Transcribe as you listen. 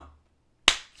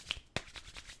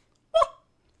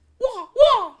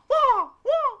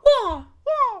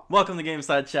Welcome to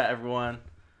Gameside Chat, everyone.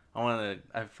 I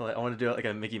feel like I want to do like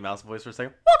a Mickey Mouse voice for a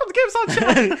second. Welcome to Gameside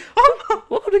Chat.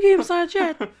 Welcome to Gameside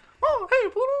Chat. Oh, hey,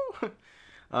 Pluto.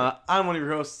 I'm one of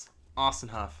your hosts, Austin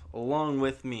Huff. Along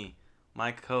with me,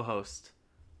 my co-host,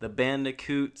 the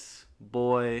Bandicoot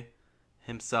boy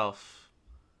himself,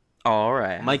 All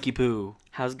right. Mikey Poo.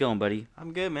 How's it going, buddy?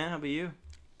 I'm good, man. How about you?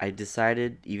 I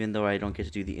decided, even though I don't get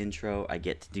to do the intro, I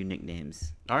get to do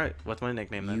nicknames. All right. What's my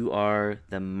nickname then? You are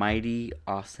the Mighty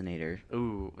Austinator.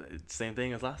 Ooh, same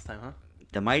thing as last time, huh?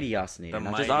 The Mighty Austinator. The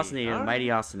Not just Mighty. Austinator, All Mighty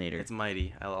right. Austinator. It's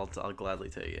mighty. I'll gladly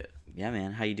tell you it. Yeah,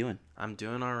 man. How you doing? I'm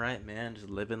doing all right, man. Just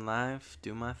living life,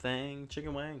 do my thing,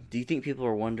 chicken wing. Do you think people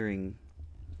are wondering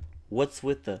what's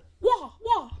with the wah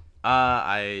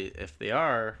wah? If they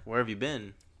are, where have you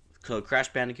been? So Crash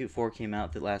Bandicoot 4 came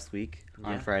out last week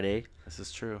on Yeah. Friday. This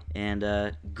is true.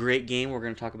 And great game. We're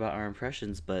going to talk about our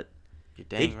impressions, but You're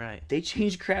dang right, they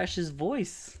changed Crash's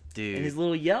voice. dude. And his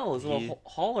little yell, his he- little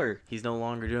holler. He's no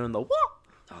longer doing the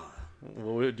wah.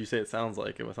 What would you say it sounds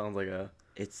like? It sounds like a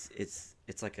It's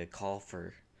like a call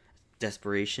for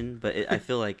desperation, but I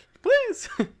feel like please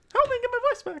help me get my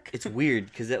voice back. it's weird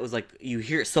because that was like you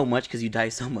hear it so much because you die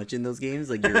so much in those games,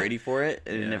 like you're ready for it,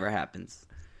 and Yeah. it never happens.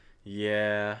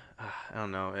 Yeah, I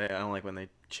don't know. I don't like when they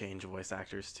change voice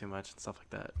actors too much and stuff like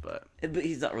that. But But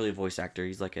he's not really a voice actor.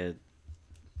 He's like a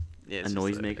yeah, A it's just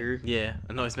noisemaker? Yeah,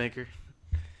 a noisemaker,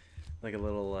 like a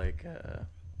little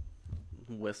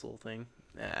whistle thing.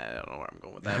 I don't know where I'm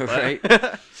going with that. But...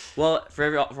 Right. Well,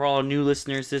 for all new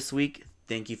listeners this week,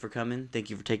 thank you for coming. Thank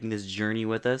you for taking this journey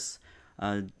with us.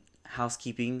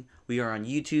 Housekeeping: we are on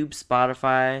YouTube,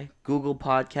 Spotify, Google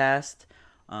Podcast.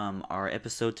 Our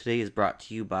episode today is brought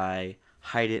to you by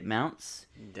Hide It Mounts.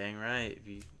 Dang right.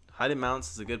 Hide It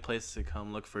Mounts is a good place to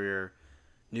come look for your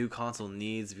new console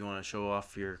needs. If you want to show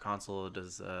off your console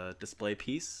as a display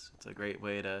piece, it's a great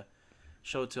way to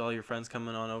show it to all your friends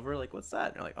coming on over. Like, what's that?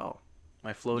 And you're like, oh,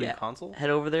 my floating Yeah. console? Head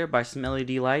over there, buy some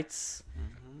LED lights.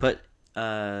 Mhm. Put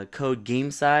code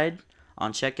GAMESIDE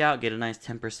on checkout. Get a nice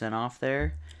 10% off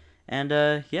there. And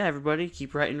yeah, everybody,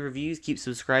 keep writing reviews. Keep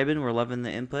subscribing. We're loving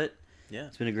the input. Yeah.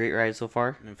 It's been a great ride so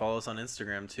far. And follow us on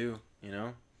Instagram, too. You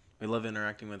know? We love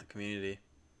interacting with the community.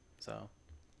 So.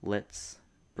 Let's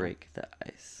break the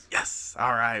ice. Yes!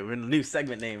 All right. We're in a new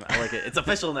segment name. I like it. It's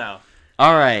official now.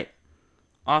 All right.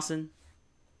 Austin,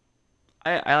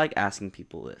 I like asking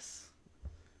people this.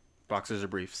 Boxers or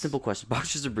briefs? Simple question.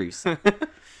 Boxers or briefs?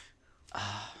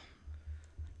 I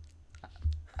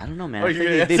don't know, man. Oh, I you're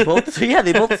think gonna they both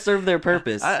they both serve their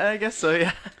purpose. I guess so,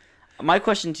 yeah. My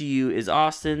question to you is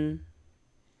Austin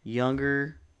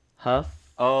younger, Huff?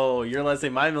 Oh, you're allowed to say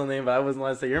my middle name, but I wasn't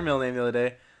allowed to say your middle name the other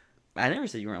day. I never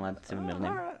said you weren't allowed to say my middle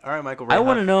name. All right, Michael. I Ray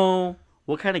want to Huff. know,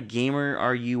 what kind of gamer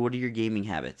are you? What are your gaming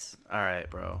habits? All right,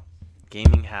 bro.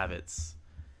 Gaming habits.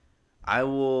 I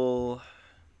will,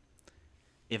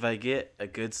 if I get a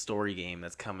good story game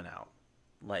that's coming out,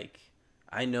 like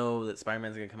I know that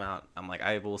Spider-Man's gonna come out. I'm like,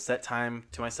 I will set time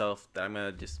to myself that I'm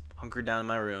gonna just hunker down in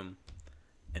my room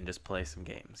and just play some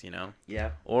games, you know.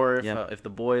 Yeah. Or if Yeah. if the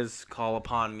boys call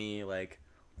upon me, like,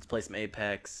 let's play some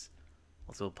Apex.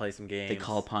 Let's go play some games. They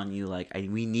call upon you like,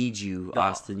 we need you, The-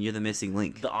 Austin. You're the missing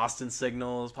link. The Austin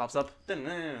signals pops up.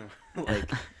 Like,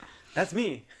 that's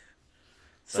me.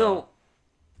 So,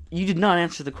 you did not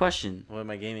answer the question. What am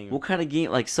I gaming? What kind of game?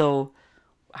 Like, so,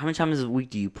 how many times a week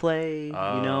do you play? You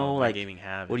know, my like, gaming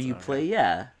habits. what do you okay. play?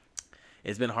 Yeah.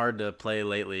 It's been hard to play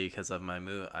lately because of my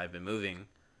move. I've been moving.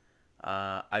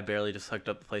 I barely just hooked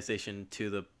up the PlayStation to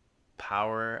the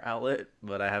power outlet,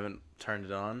 but I haven't turned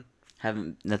it on.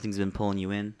 Nothing's been pulling you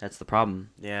in. That's the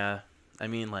problem. Yeah, I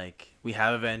mean, like, we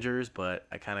have Avengers, but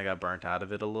I kind of got burnt out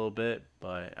of it a little bit.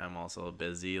 But I'm also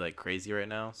busy like crazy right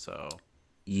now, so.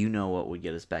 You know what would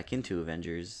get us back into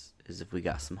Avengers is if we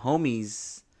got some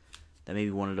homies that maybe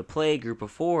wanted to play group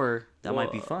of 4. That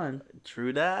might be Whoa. fun.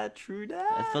 True that. True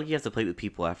that. I feel like you have to play with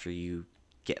people after you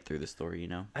get through the story, you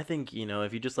know? I think,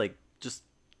 if you just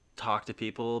talk to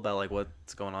people about like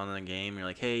what's going on in the game, you're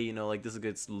like, hey, like, this is a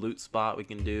good loot spot we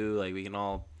can do, like, we can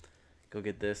all go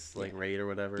get this like raid or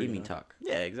whatever. Gaming talk.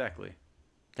 Yeah, exactly.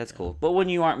 That's cool. But when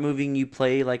you aren't moving, you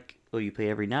play you play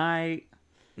every night?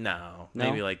 No, No?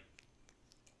 maybe like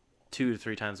 2 to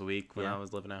 3 times a week when Yeah. I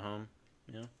was living at home.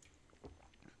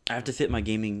 I have to fit my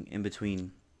gaming in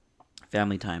between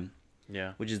family time,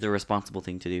 Yeah. which is the responsible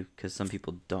thing to do because some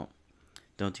people don't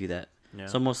do that. Yeah.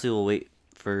 So mostly we'll wait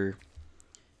for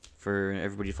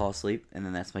everybody to fall asleep, and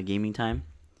then that's my gaming time.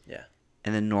 Yeah.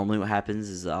 And then normally what happens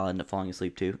is I'll end up falling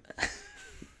asleep too.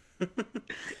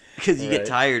 Because you get Right.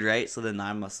 tired, right? So then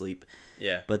I'm asleep.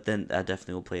 Yeah. But then I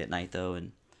definitely will play at night though,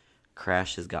 and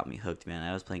Crash has got me hooked, man.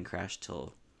 I was playing Crash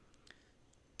till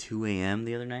 2 a.m.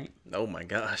 the other night. Oh my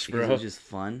gosh, Because bro. it was just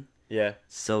fun. Yeah.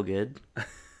 So good.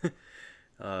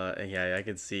 Yeah, I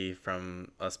could see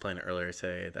from us playing it earlier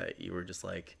today that you were just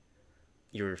like,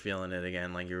 you were feeling it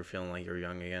again, like you were feeling like you were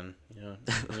young again, you know,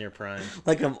 in your prime.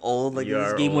 Like I'm old. Like You if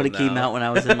this are game would have old came now. out when I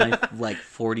was in my like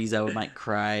 40s, I might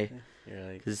cry. You're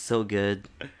like, 'Cause it's so good.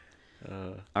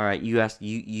 All right,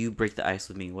 you break the ice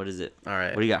with me. What is it? all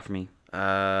right. What do you got for me?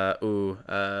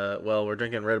 Well, we're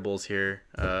drinking Red Bulls here.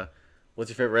 What's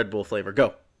your favorite Red Bull flavor?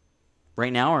 Go.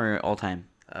 Right now or all time?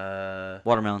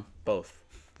 Watermelon. Both.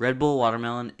 Red Bull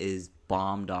watermelon is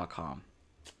bomb.com.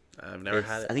 I've never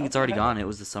had it. I think it's already gone. It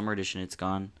was the summer edition. It's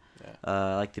gone. Yeah.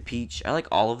 I like the peach. I like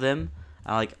all of them.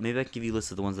 Maybe I can give you a list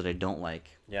of the ones that I don't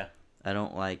like. Yeah. I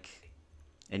don't like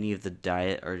any of the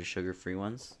diet or the sugar-free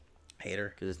ones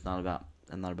Hater. because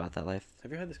I'm not about that life.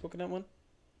 Have you had this coconut one?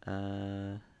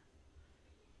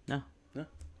 No.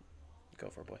 Go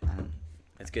for it, boy.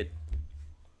 It's good.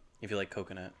 If you like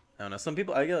coconut. I don't know. Some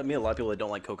people, I meet a lot of people that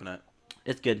don't like coconut.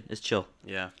 It's good. It's chill.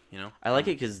 Yeah, you know? I like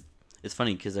it because it's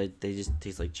funny because they just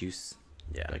taste like juice.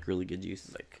 Yeah. Like really good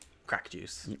juice. Like crack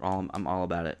juice. I'm all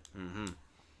about it. Mm-hmm.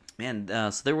 Man,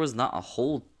 so there was not a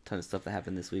whole ton of stuff that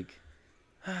happened this week.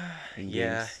 in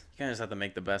Yeah. games. You kind of just have to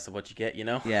make the best of what you get, you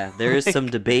know? Yeah, there is some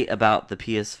debate about the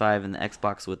PS5 and the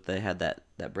Xbox with they had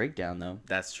that breakdown though.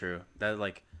 That's true. That,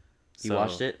 like... You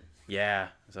watched it? Yeah.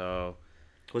 So...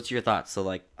 What's your thoughts? So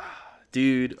like,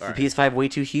 Dude. is the alright. PS5 way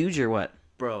too huge or what?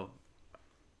 Bro.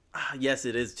 Yes,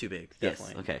 it is too big. Yes,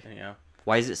 Definitely. okay. You know?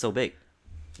 Why is it so big?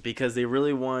 Because they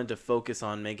really wanted to focus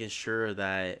on making sure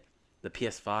that the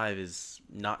PS5 is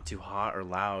not too hot or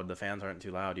loud. The fans aren't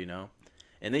too loud, you know?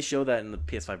 And they show that in the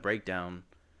PS5 breakdown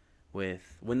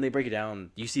with... When they break it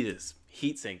down, you see this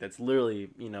heatsink that's literally,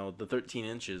 you know, the 13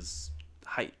 inches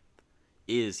height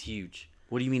is huge.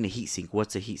 What do you mean a heatsink?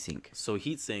 What's a heatsink? So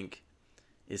heatsink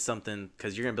is something...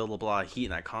 Because you're going to build a lot of heat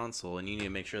in that console, and you need to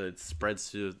make sure that it spreads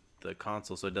through the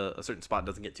console so a certain spot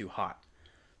doesn't get too hot.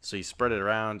 So you spread it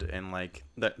around, and like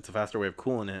it's a faster way of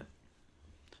cooling it.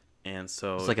 And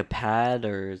so It's like a pad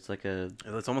or it's like a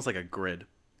it's almost like a grid,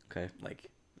 okay. like,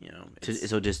 you know.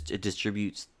 So just it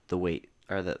distributes the weight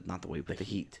or not the weight but the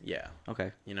heat. Yeah,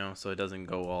 Okay. you know, so it doesn't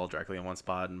go all directly in one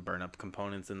spot and burn up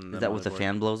components in the Is that what the motherboard.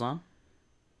 fan blows on?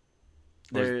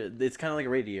 Or is- It's kind of like a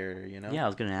radiator, you know. Yeah, I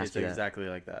was gonna ask It's you that. exactly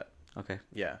like that. Okay.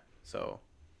 Yeah, so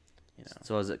you know,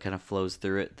 So as it kind of flows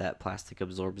through it, that plastic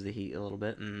absorbs the heat a little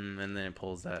bit. and then it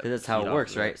pulls that. 'Cause that's how heat it off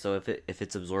works, of it. right? So if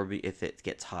it's absorbing, if it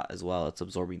gets hot as well, it's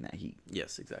absorbing that heat.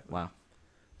 Yes, exactly. Wow.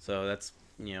 So that's,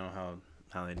 you know,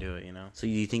 how they do it, you know. So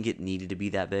you think it needed to be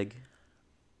that big,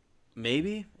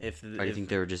 Maybe if or do you think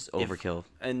they were just overkill?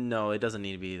 And no, it doesn't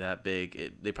need to be that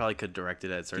big. They probably could direct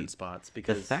it at certain Dude, spots The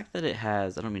because fact that it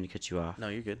has, I don't mean to cut you off. No,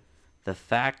 you're good. The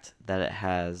fact that it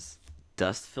has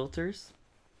dust filters,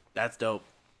 That's dope.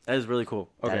 That is really cool.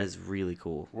 Okay. that is really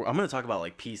cool. I'm gonna talk about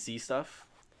like PC stuff,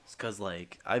 because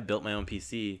like I built my own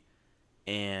PC,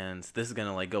 and this is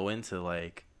gonna like go into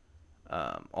like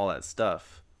all that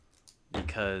stuff,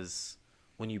 because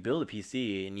when you build a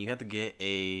PC and you have to get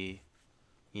a,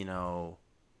 you know,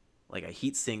 like a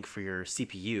heat sink for your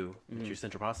CPU, which is your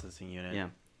central processing unit. Yeah.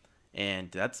 And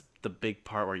that's the big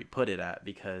part where you put it at,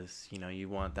 because you know you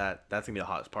want that. That's gonna be the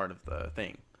hottest part of the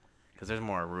thing, because there's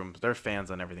more rooms. There's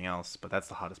fans on everything else, but that's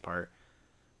the hottest part.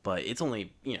 But it's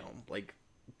only, you know, like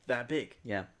that big.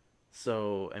 Yeah.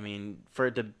 So I mean, for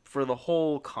the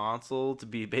whole console to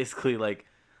be basically like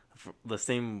the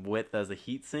same width as a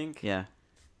heatsink, Yeah.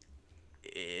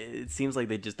 it seems like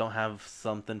they just don't have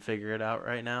something figured out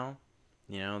right now.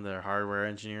 You know, their hardware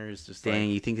engineers just Dang,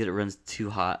 like, you think that it runs too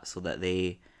hot so that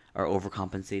they are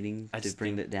overcompensating I to just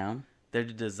bring think- it down? their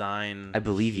design. I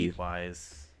believe you.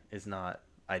 Wise is not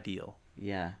ideal.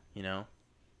 Yeah. You know,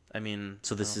 I mean.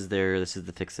 So this well, is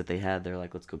the fix that they had. They're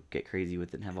like, let's go get crazy with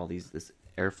it and have all this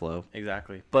airflow.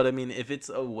 exactly. But I mean, if it's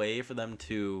a way for them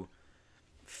to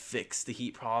fix the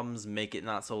heat problems, make it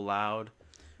not so loud.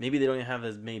 Maybe they don't even have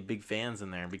as many big fans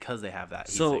in there because they have that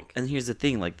So, heatsink. and here's the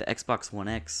thing, like the Xbox One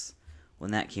X,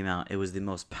 when that came out, it was the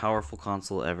most powerful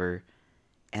console ever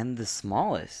and the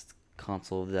smallest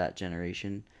console of that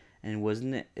generation. And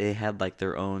wasn't it, it had like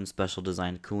their own special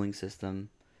designed cooling system.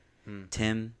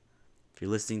 Tim, if you're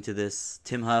listening to this,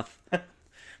 Tim Huff, I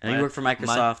know you work for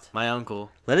Microsoft. My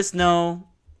uncle. Let us know,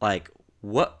 like,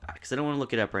 what, because I don't want to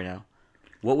look it up right now.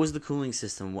 What was the cooling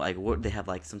system? Like, what, they have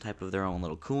like some type of their own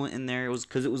little coolant in there? It was,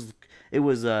 because it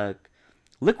was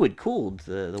liquid cooled,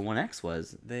 the One X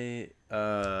was.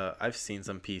 I've seen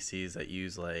some PCs that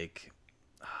use like,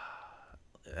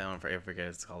 I don't know, I forget,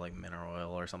 it's called like mineral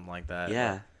oil or something like that.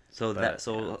 Yeah. So But,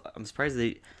 I'm surprised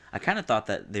I kind of thought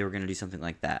that they were gonna do something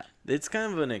like that. it's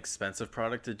kind of an expensive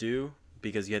product to do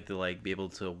because you have to like be able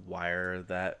to wire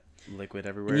that liquid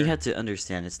everywhere. And you have to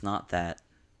understand, it's not that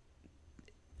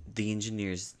the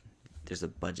engineers. There's a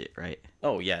budget, right?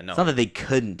 Oh yeah, no. It's not that they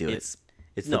couldn't do It's it.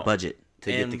 It's no. the budget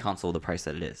to get the And- console the price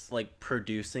that it is. like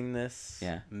producing this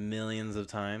Yeah. millions of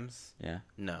times. Yeah.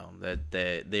 No, that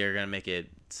they are gonna make it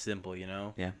simple, you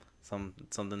know. Yeah.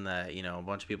 Something that a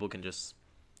bunch of people can just,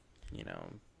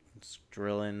 just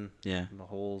drill in Yeah. the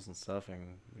holes and stuff,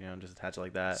 and just attach it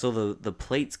like that. So the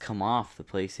plates come off the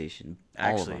PlayStation.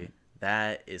 All of Actually, them.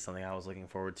 that is something I was looking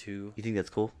forward to You think that's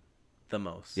cool? the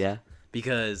most. Yeah.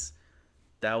 Because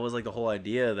that was like the whole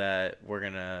idea that we're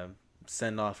gonna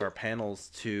send off our panels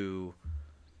to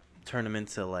turn them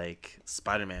into like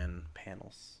Spider-Man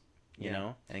panels, you Yeah.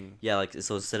 know? And Yeah, like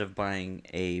so instead of buying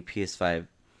a PS5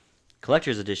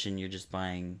 collector's edition, you're just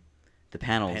buying the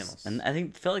panels. And I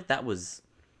felt like that was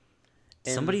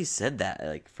And- somebody said that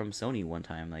like from Sony one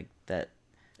time, like that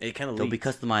it kind of they'll be leaked.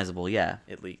 customizable. Yeah.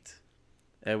 It leaked.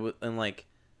 And like,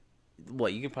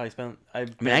 what you could probably spend. I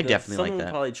mean, I definitely like someone that.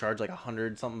 would probably charge like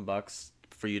 $100-something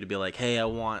for you to be like, hey, I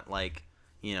want like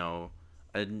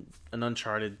an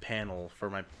Uncharted panel for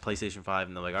my PlayStation 5,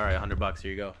 and they're like, all right, $100,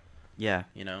 here you go. Yeah.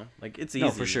 Like it's easy.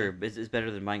 No, for sure. It's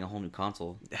better than buying a whole new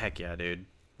console. Heck yeah, dude.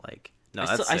 Like, no, I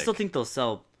that's still sick. think they'll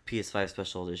sell PS5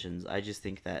 special editions. I just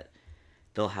think that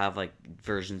they'll have like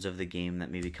versions of the game that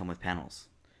maybe come with panels,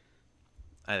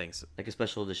 I think so. like a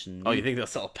special edition. Oh, you think they'll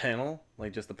sell a panel?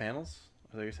 Like just the panels?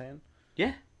 Is that what you're saying?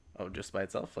 Yeah, Oh, just by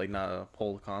itself? Like not a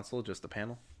whole console, just a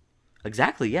panel?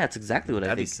 exactly. Yeah, it's exactly what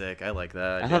That'd I be think. sick. I like that.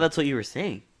 I idea. thought that's what you were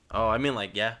saying. Oh, I mean,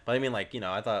 like, yeah. But I mean, like,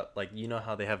 I thought, like,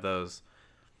 how they have those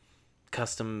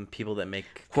custom people that make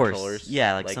Of course, controllers?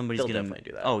 yeah, like somebody's they'll gonna.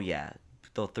 definitely do that. Oh yeah,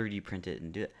 they'll 3D print it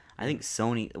and do it. I think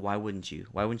Sony. Why wouldn't you?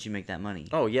 Why wouldn't you make that money?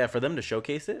 Oh, yeah, for them to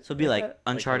showcase it? So it'd be like that,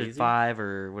 Uncharted easy? 5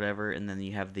 or whatever, and then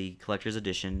you have the collector's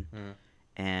edition, Mhm.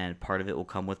 and part of it will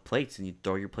come with plates, and you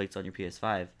throw your plates on your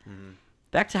PS5. Mhm.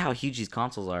 Back to how huge these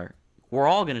consoles are. We're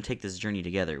all going to take this journey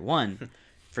together. One,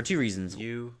 for two reasons.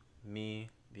 You, me,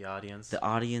 the audience. The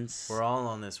audience, We're all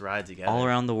on this ride together. all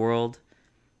around the world.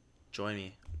 Join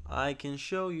me. I can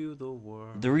show you the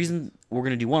world. The reason we're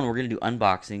going to do one, we're going to do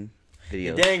unboxing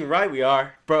You're videos. dang right we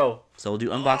are. Bro. So we'll do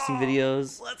unboxing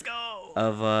videos Let's go.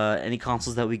 of any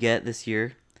consoles that we get this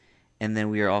year. And then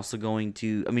we are also going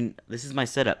to, I mean, this is my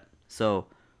setup. So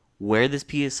where this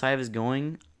PS5 is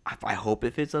going, I hope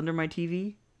it fits under my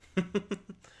TV.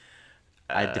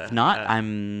 If not,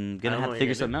 I'm going to I don't have know to what figure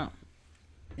you're something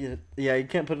gonna out. Yeah, you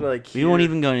can't put it like We won't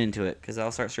even go into it because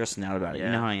I'll start stressing out about it. You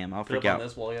Yeah. know how I am. I'll Put freak it up out. on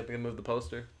this wall. You have to move the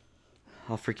poster.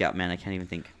 I'll freak out, man. I can't even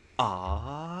think.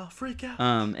 Ah, freak out.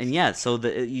 And yeah, so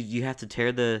you have to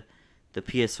tear the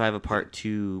PS5 apart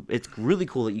to. It's really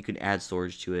cool that you can add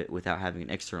storage to it without having an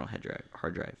external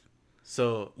hard drive.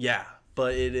 So yeah,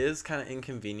 but it is kind of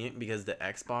inconvenient because the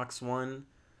Xbox One,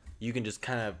 you can just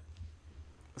kind of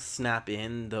snap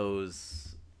in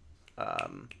those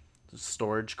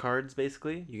storage cards.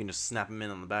 Basically, you can just snap them in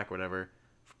on the back, or whatever.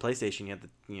 For PlayStation, you have to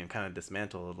kind of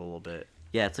dismantle it a little bit.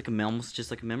 Yeah, it's like almost just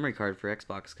like a memory card for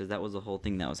Xbox because that was the whole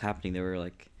thing that was happening. They were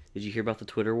like, did you hear about the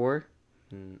Twitter war?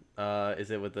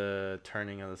 Is it with the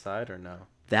turning on the side or no?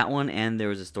 That one, and there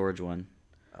was a storage one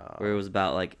where it was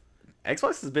about like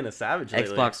Xbox has been a savage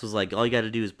lately. Xbox was like, all you got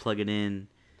to do is plug it in,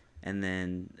 and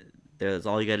then there's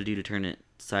all you got to do to turn it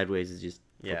sideways is just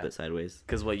flip it sideways.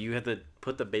 Because you have to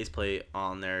put the base plate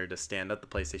on there to stand up the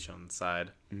PlayStation on the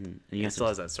side. Mm-hmm. And It still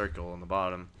has that circle on the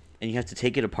bottom. and you have to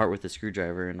take it apart with a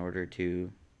screwdriver in order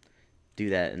to do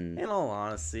that. And In all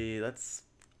honesty, that's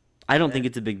I don't think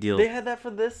it's a big deal. they had that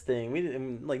for this thing. We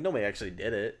didn't nobody actually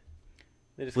did it.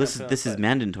 They just Well, kinda this is put it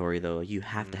mandatory though. You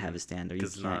have to have a stand, or you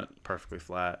because can't. it's not perfectly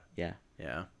flat. Yeah,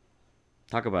 Yeah,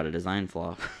 talk about a design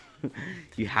flaw.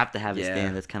 You have to have a Yeah.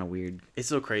 stand. That's kind of weird. it's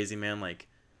so crazy, man. Like,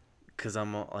 cause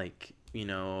I'm like,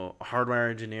 hardware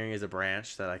engineering is a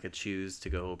branch that I could choose to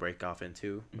go break off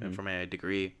into for my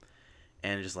degree,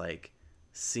 and just like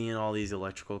seeing all these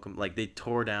electrical like they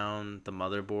tore down the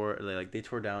motherboard. They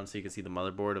tore down so you could see the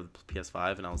motherboard of the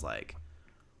PS5, and I was like,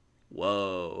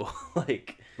 whoa,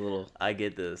 like A little I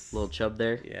get this. chub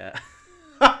there. Yeah.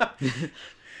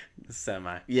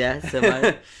 Semi. Yeah,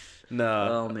 semi.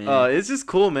 No. Oh, man. It's just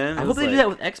cool, man. I hope they do that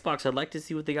with Xbox. I'd like to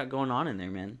see what they got going on in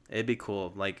there, man. It'd be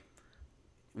cool. Like,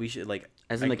 we should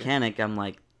As a mechanic, I'm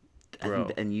like, I Bro.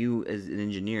 think and you as an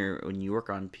engineer, when you work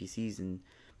on PCs and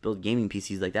build gaming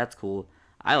PCs, like that's cool.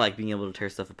 I like being able to tear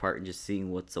stuff apart and just seeing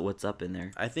what's up in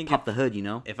there. I think Pop the hood, you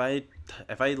know. if I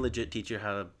legit teach you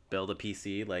how to build a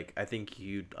PC, like I think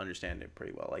you'd understand it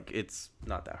pretty well. Like it's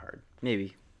not that hard.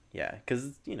 Maybe. Yeah,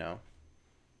 because you got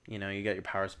your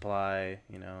power supply.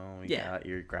 You Yeah. got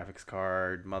your graphics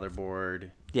card,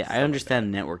 motherboard. Yeah, I stuff like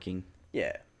understand that. networking.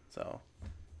 Yeah. So.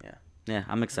 Yeah,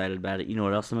 I'm excited about it. You know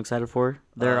what else I'm excited for?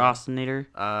 Their Uh, Austinator,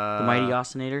 the Mighty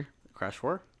Austinator, Crash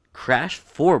 4. Crash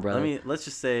 4, brother. Let's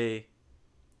just say,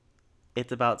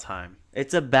 it's about time.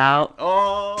 It's about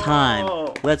Oh.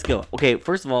 time. Let's go. Okay,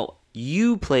 first of all,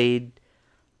 you played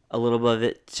a little bit of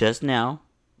it just now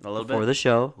A little before bit. the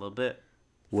show. A little bit.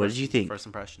 What did you think? First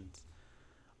impressions,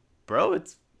 bro.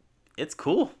 It's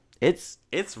cool. It's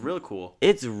Real cool.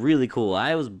 it's really cool.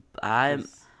 I'm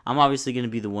obviously gonna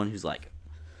be the one who's like,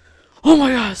 oh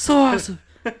my god, so awesome.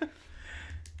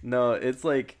 No, it's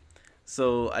like,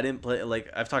 so I didn't play, like,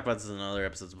 I've talked about this in other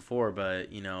episodes before, but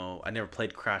I never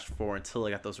played Crash 4 until I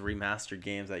got those remastered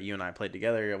games that you and I played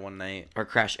together one night. Or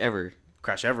Crash Ever.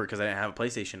 Crash Ever, because I didn't have a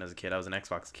PlayStation as a kid. I was an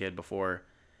Xbox kid before,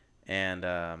 and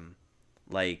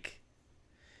like,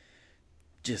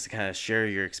 just to kind of share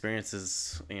your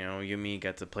experiences. You and me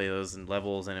got to play those in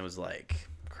levels, and it was like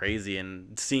crazy.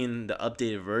 And seeing the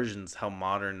updated versions, how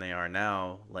modern they are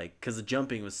now, like, because the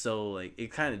jumping was so, like,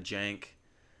 it kind of jank.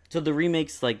 So the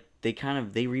remakes, like, they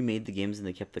remade the games and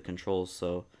they kept the controls.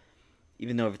 So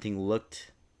even though everything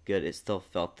looked good, it still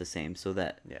felt the same. So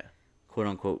that quote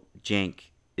unquote jank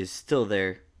is still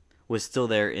there. Was still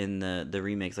there in the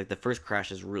remakes. Like, the first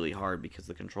Crash is really hard because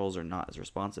the controls are not as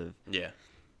responsive. Yeah.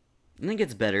 And it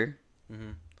gets better.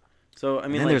 Mm-hmm. So I mean,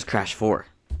 And then like, there's Crash 4.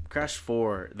 Crash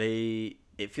 4,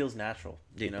 it feels natural.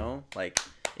 Like,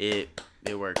 it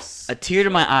works. A tear to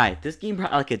my eye. This game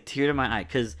brought like a tear to my eye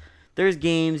because there's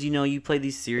games, you play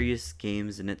these serious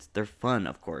games and they're fun,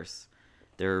 of course.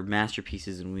 They're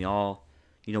masterpieces, and we all,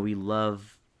 we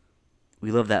love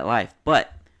that life.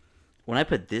 But when I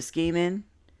put this game in,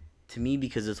 to me,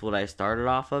 because it's what I started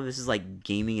off of, this is like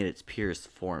gaming at its purest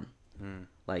form.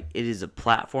 Like, it is a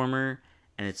platformer,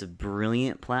 and it's a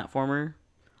brilliant platformer.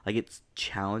 Like, it's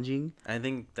challenging. I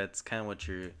think that's kind of what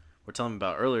we're telling me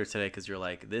about earlier today, because you're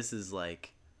like, this is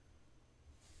like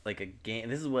a game.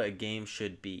 This is what a game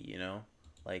should be,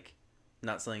 like,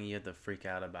 not something you have to freak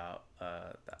out about.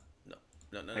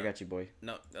 No. I got you, boy.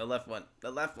 No, the left one.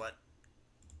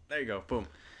 There you go. Boom.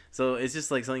 So it's just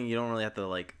like something you don't really have to,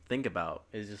 like, think about.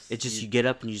 It's just you get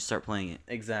up and you just start playing it.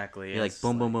 Exactly. You're like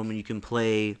boom, boom, boom, and you can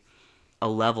play a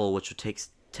level which would take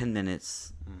 10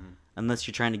 minutes, unless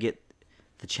you're trying to get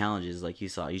the challenges like you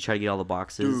saw. You try to get all the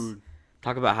boxes. Dude.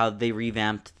 Talk about how they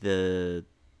revamped the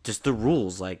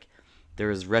rules. Like,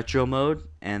 there's retro mode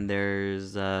and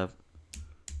there's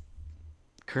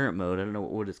current mode. I don't know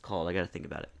what it's called. I gotta think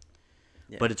about it.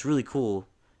 Yeah. But it's really cool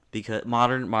because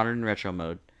modern retro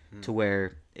mode, to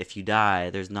where if you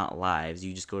die, there's not lives.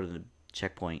 You just go to the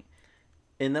checkpoint.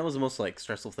 And that was the most, like,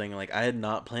 stressful thing. Like, I had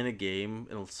not played a game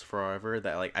in forever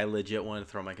that, like, I legit wanted to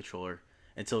throw my controller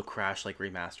until Crash, like,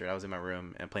 remastered. I was in my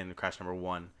room and playing the Crash number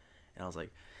 1, and I was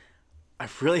like, I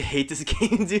really hate this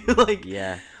game, dude. Like,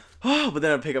 yeah. Oh, but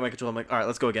then I'd pick up my controller. I'm like, all right,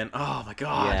 let's go again. Oh my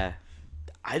god. Yeah.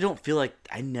 I don't feel like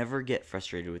I never get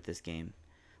frustrated with this game.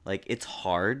 Like, it's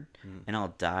hard, and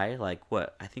I'll die. Like,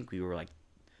 what? I think we were like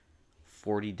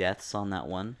 40 deaths on that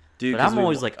one. Dude, but I'm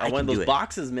always like, I won can those do it.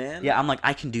 boxes, man. Yeah, I'm like,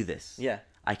 I can do this. Yeah.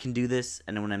 I can do this,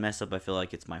 and then when I mess up, I feel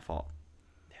like it's my fault.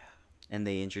 Yeah. And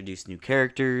they introduced new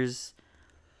characters.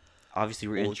 Obviously,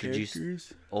 we're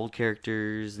introduced old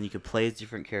characters, and you could play as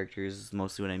different characters. Is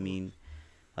mostly what I mean.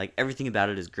 Like, everything about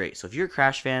it is great. So if you're a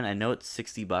Crash fan, I know it's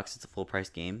 $60. It's a full price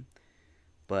game,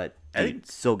 but dude,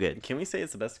 it's so good. Can we say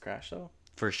it's the best Crash though?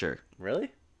 For sure.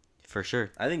 Really? For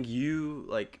sure. I think you,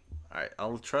 like, all right,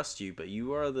 I'll trust you, but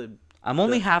you are I'm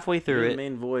only halfway through the it.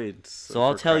 main void. So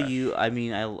I'll tell you. I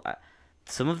mean, I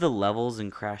some of the levels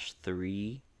in Crash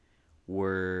 3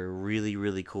 were really,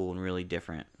 really cool and really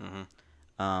different. And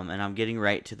I'm getting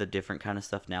right to the different kind of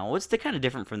stuff now. Well, it's the kind of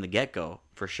different from the get-go,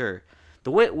 for sure.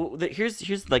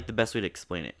 Here's like the best way to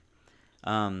explain it.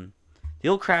 The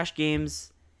old Crash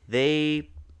games, they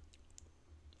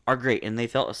are great, and they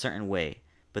felt a certain way,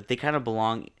 but they kind of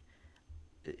belong.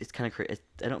 It's kind of crazy.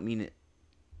 I don't mean it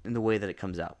in the way that it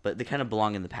comes out, but they kind of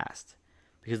belong in the past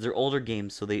because they're older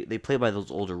games, so they play by those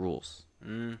older rules.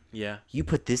 Yeah. You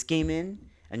put this game in,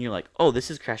 and you're like, oh,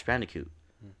 this is Crash Bandicoot.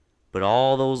 But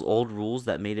all those old rules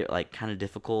that made it, like, kind of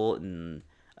difficult and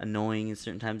annoying in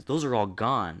certain times, those are all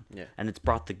gone. Yeah. And it's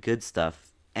brought the good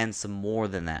stuff and some more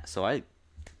than that. So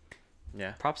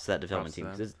props to that development team,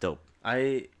 because it's dope.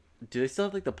 Do they still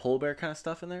have, like, the polar bear kind of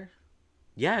stuff in there?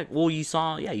 Yeah, well, you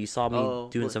saw me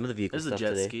doing some of the vehicle stuff today.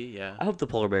 There's a jet ski, yeah. I hope the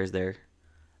polar bear's there.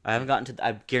 I haven't gotten to.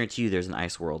 I guarantee you, there's an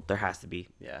ice world. There has to be.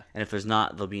 Yeah. And if there's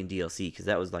not, there'll be in DLC, because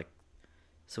that was like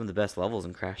some of the best levels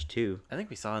in Crash 2. I think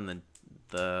we saw in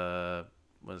the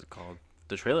what is it called?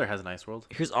 The trailer has an ice world.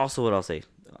 Here's also what I'll say.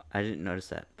 I didn't notice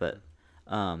that, but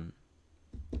I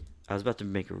was about to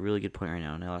make a really good point right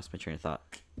now, and I lost my train of thought.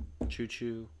 Choo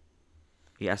choo.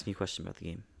 You asked me a question about the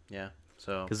game. Yeah.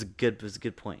 So. It was a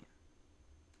good point.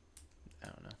 I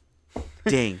don't know.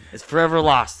 Dang, it's forever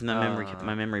lost in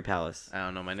my memory palace. I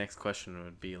don't know. My next question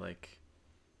would be like,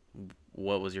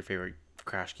 what was your favorite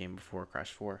Crash game before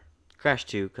Crash 4? Crash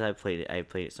 2, because I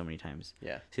played it so many times.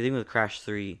 Yeah. See, the thing with Crash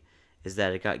 3 is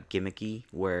that it got gimmicky,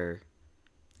 where,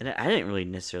 and I didn't really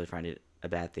necessarily find it a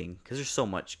bad thing, because there's so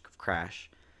much Crash.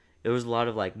 There was a lot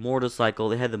of like motorcycle.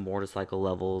 They had the motorcycle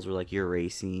levels where like you're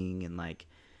racing, and like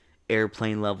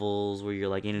airplane levels where you're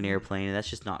like in an airplane, and that's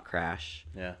just not Crash.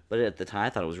 Yeah. But at the time, I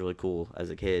thought it was really cool as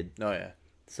a kid. Oh yeah.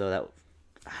 So that,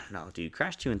 I don't know, dude.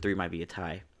 Crash 2 and 3 might be a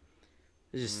tie.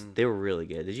 It's just they were really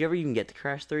good. Did you ever even get to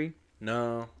Crash 3?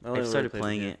 No. I started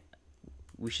playing it.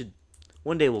 We should,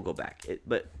 one day we'll go back.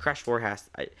 But Crash 4 that's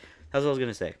what I was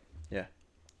gonna say. Yeah.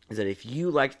 Is that if you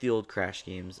liked the old Crash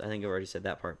games, I think I already said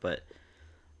that part, but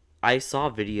I saw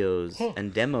videos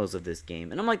and demos of this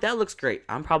game, and I'm like, that looks great.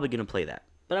 I'm probably gonna play that.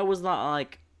 But I was not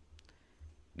like,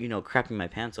 crapping my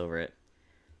pants over it.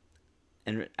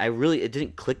 And it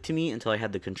didn't click to me until I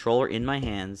had the controller in my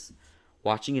hands,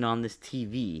 watching it on this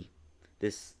TV.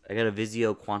 I got a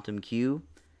Vizio Quantum Q.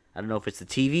 I don't know if it's the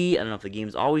TV. I don't know if the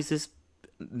game's always this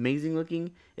amazing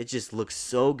looking. It just looks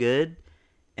so good,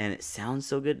 and it sounds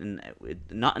so good. And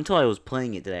not until I was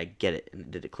playing it did I get it,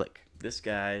 and did it click. This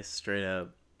guy straight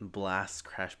up blasts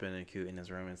Crash Bandicoot in his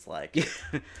room. It's like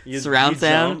surround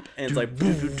sound, and it's like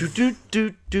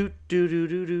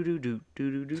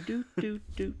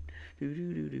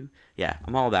yeah,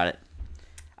 I'm all about it.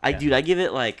 I give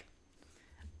it like.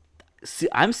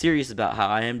 I'm serious about how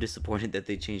I am disappointed that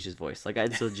they changed his voice. Like,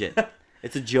 it's legit.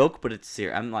 It's a joke, but it's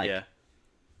serious. I'm like,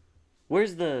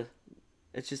 where's the?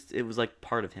 It's just it was like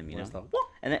part of him, you know.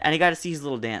 And I got to see his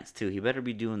little dance too. He better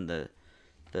be doing the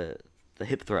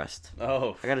hip thrust.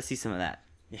 Oh, I got to see some of that.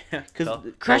 Yeah,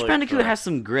 because Crash Bandicoot has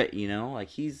some grit, you know. Like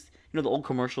he's the old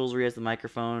commercials where he has the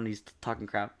microphone and he's talking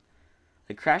crap.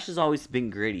 Like Crash has always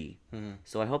been gritty,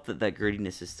 so I hope that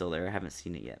grittiness is still there. I haven't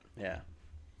seen it yet. Yeah.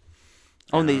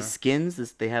 Oh, and these skins,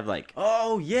 they have like...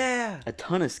 Oh, yeah! A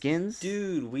ton of skins.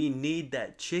 Dude, we need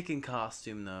that chicken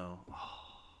costume, though. Oh.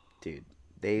 Dude,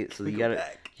 you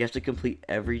have to complete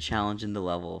every challenge in the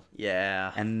level.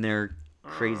 Yeah. And they're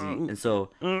crazy. And so,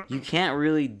 you can't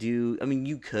really do... I mean,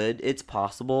 you could. It's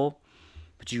possible.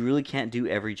 But you really can't do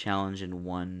every challenge in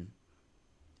one...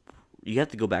 You have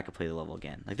to go back and play the level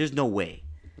again. Like, there's no way.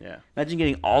 Yeah. Imagine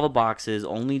getting all the boxes,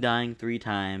 only dying 3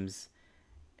 times...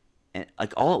 And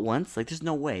like all at once, like there's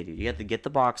no way, dude. You have to get the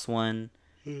box one,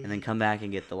 and then come back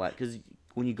and get the light. Because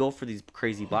when you go for these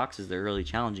crazy boxes, they're really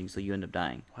challenging, so you end up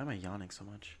dying. Why am I yawning so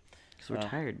much? Because we're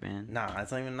tired, man. Nah,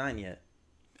 it's not even 9 yet.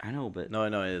 I know, but no,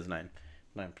 it is 9,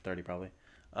 9:30 probably.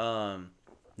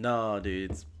 No,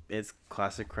 dude, it's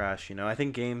classic Crash. I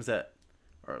think games that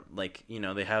are like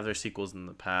they have their sequels in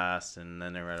the past, and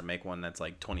then they're gonna make one that's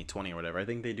like 2020 or whatever. I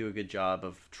think they do a good job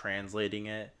of translating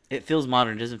it. It feels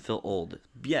modern. It doesn't feel old.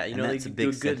 Yeah, they do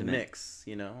a good mix,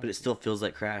 But it still feels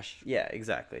like Crash. Yeah,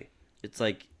 exactly. It's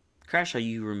like Crash how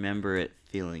you remember it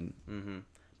feeling. Mm-hmm.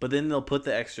 But then they'll put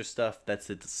the extra stuff that's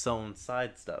its own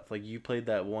side stuff. Like you played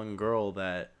that one girl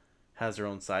that has her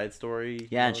own side story.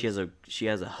 Yeah, and she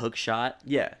has a hook shot.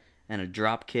 Yeah. And a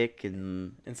drop kick,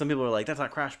 and some people are like, that's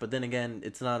not Crash, but then again,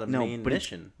 it's not a main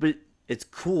mission. But it's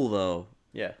cool though.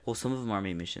 Yeah. Well, some of them are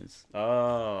main missions.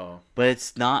 Oh. But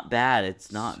it's not bad.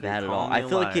 It's not bad at all. I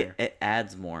feel like it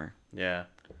adds more. Yeah.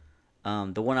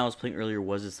 The one I was playing earlier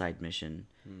was a side mission.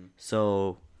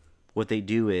 So what they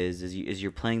do is you're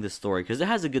playing the story, because it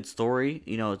has a good story.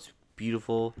 It's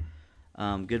beautiful,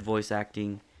 good voice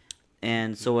acting,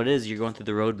 and so it is. You're going through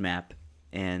the roadmap,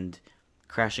 and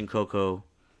Crash and Coco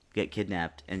get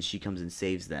kidnapped, and she comes and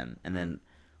saves them. And then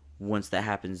once that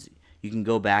happens, you can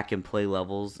go back and play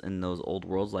levels in those old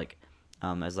worlds, like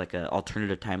as like an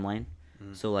alternative timeline.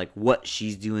 So like what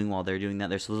she's doing while they're doing that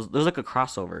there. So there's like a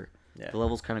crossover. Yeah. The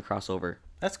levels kind of cross over.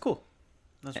 That's cool.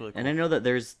 That's really cool. And I know that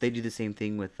they do the same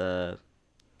thing with some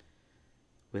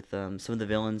of the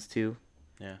villains too.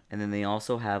 Yeah. And then they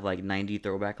also have like 90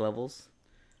 throwback levels.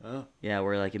 Oh. Yeah,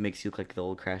 where like it makes you look like the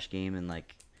old Crash game, and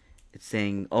like it's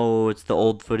saying, oh, it's the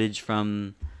old footage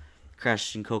from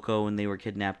Crash and Coco when they were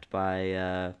kidnapped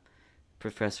by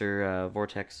Professor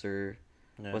Vortex or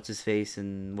what's his face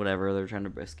and whatever. They're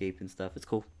trying to escape and stuff. It's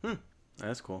cool.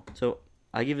 That's cool. So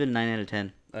I give it a 9 out of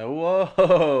 10.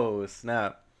 Whoa,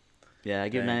 snap. Yeah, I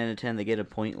give it 9 out of 10. They get a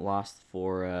point lost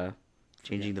for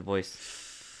changing the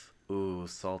voice. Ooh,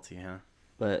 salty, huh?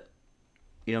 But,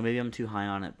 maybe I'm too high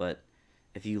on it, but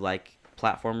if you like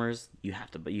platformers, you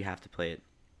have to play it.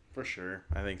 For sure,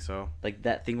 I think so. Like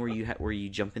that thing where you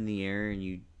jump in the air and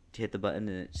you hit the button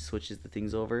and it switches the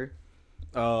things over.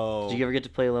 Oh. Did you ever get to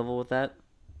play a level with that?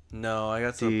 No, I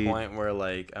got to the Dude. point where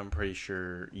like I'm pretty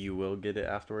sure you will get it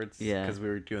afterwards. Yeah. Because we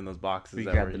were doing those boxes. Where you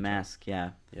that grab were the each- mask,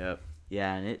 yeah. Yep.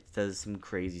 Yeah, and it does some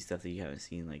crazy stuff that you haven't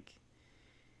seen. Like,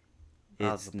 I'll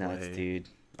have it's to nuts, play. dude.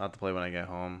 I'll have to play when I get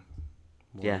home.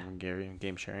 Yeah.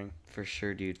 Game sharing. For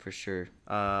sure, dude. For sure.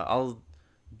 Our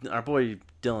boy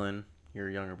Dylan, your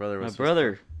younger brother, My was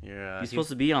brother, You're he's supposed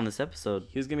to be on this episode.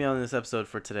 He was gonna be on this episode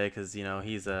for today because you know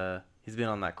he's been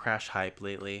on that crash hype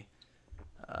lately.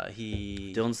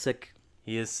 Dylan's sick.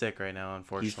 He is sick right now,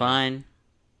 unfortunately. He's fine.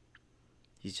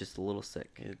 He's just a little sick.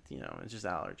 It's just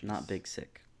allergies. Not big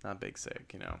sick. Not big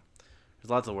sick. There's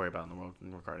lots to worry about in the world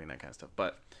regarding that kind of stuff.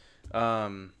 But,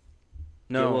 no.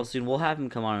 Yeah, well, soon we'll have him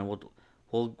come on and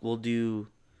we'll do.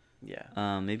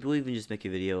 Yeah. Maybe we'll even just make a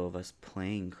video of us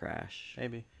playing Crash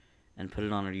Maybe. and put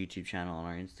it on our YouTube channel on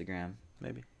our Instagram.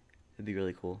 Maybe. It'd be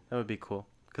really cool. That would be cool.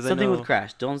 Something with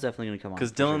Crash. Dylan's definitely gonna come on. Because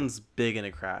for sure. Dylan's big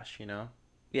into Crash.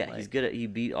 Yeah, like- he's good at. He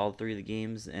beat all 3 of the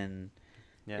games, and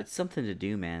Yeah. it's something to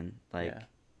do, man. Like, Yeah.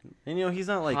 And he's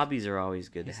not like hobbies are always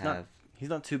good to he's have. not he's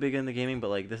not too big into gaming, but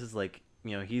like this is like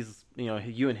he's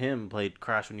you and him played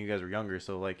Crash when you guys were younger,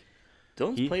 so like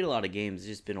Dylan's played a lot of games. It's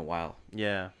just been a while.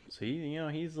 yeah, so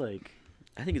he's like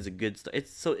I think it's a good. It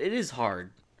is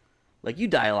hard. Like you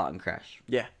die a lot in Crash.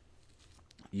 yeah.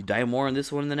 You die more in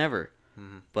this one than ever,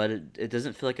 Mm-hmm. but it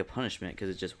doesn't feel like a punishment because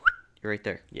it's just you're right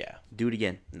there. Yeah. Do it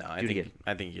again. No, Do it again.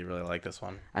 I think you'd really like this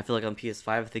one. I feel like on PS5,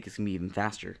 I think it's gonna be even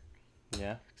faster.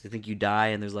 Yeah. Cause I think you die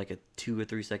and there's like a 2 or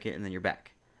 3 second and then you're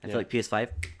back. I Yeah. feel like PS5,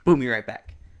 boom, you're right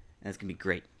back, and it's gonna be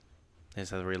great. You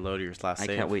just have to reload your last I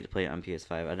save. can't wait to play it on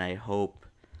PS5, and I hope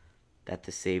that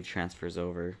the save transfers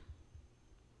over.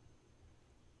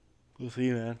 We'll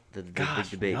see, man. The big Gosh,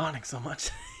 debate. I'm yawning so much.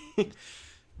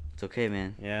 It's okay,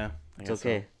 man. Yeah. I It's guess so.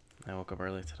 okay. I woke up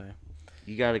early today.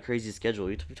 You got a crazy schedule.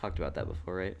 We talked about that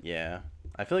before, right? Yeah.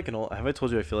 I feel like have I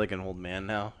told you I feel like an old man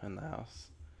now in the house?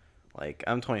 Like,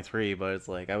 I'm 23, but it's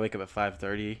like I wake up at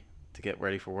 5:30 to get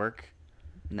ready for work.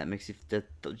 And that makes you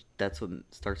that's what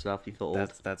starts it off. You feel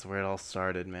old. That's where it all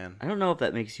started, man. I don't know if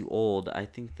that makes you old. I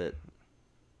think that.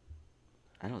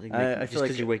 I don't think I just feel like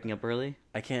because you're waking up early.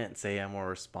 I can't say I'm more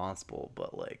responsible,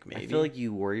 but like maybe. I feel like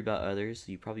you worry about others.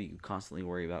 So you probably constantly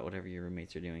worry about whatever your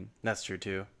roommates are doing. That's true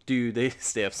too. Dude, they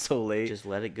stay up so late. Just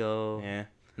let it go. Yeah.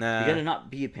 Nah. You gotta not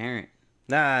be a parent.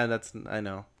 Nah, I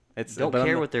know. It's Don't but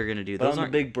care I'm what they're gonna do. But Those I'm the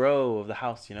aren't big bro of the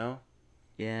house,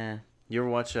 Yeah. You ever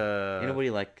watch Ain't nobody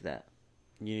like that.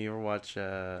 You ever watch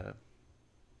what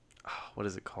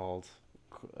is it called?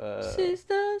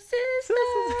 Sister.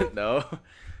 No.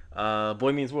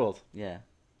 Boy Meets World. Yeah.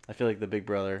 I feel like the big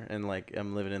brother, and like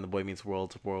I'm living in the Boy Meets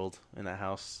World in that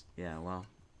house. Yeah. Well,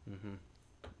 Mhm.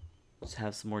 just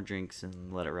have some more drinks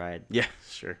and let it ride. Yeah,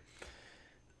 sure.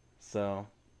 So,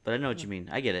 But I know what you mean.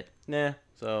 I get it. nah.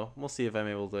 So we'll see if I'm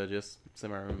able to just sit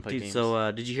in my room and play Dude, games.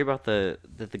 so did you hear about the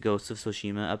Ghost of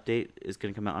Tsushima update is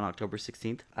going to come out on October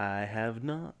 16th? I have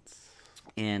not.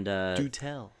 And Do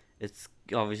tell. it's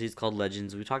obviously it's called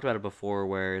Legends. We talked about it before,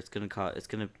 where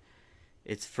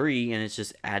it's free and it's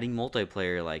just adding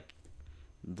multiplayer, like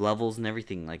levels and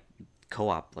everything, like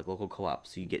co-op, like local co-op.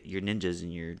 So you get your ninjas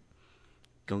and you're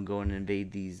gonna go and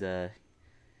invade these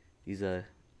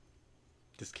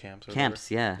Just camps. Or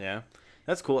camps. Yeah. Yeah,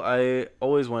 that's cool. I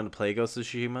always wanted to play Ghost of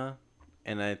Tsushima,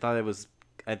 and I thought I wasn't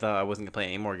gonna play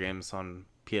any more games on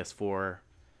PS4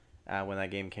 when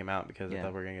that game came out because I Yeah.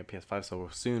 thought we were gonna get PS5 so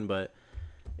soon. But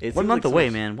it's 1 month away,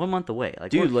 man. 1 month away. Like,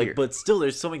 Dude, we're like, here. but still,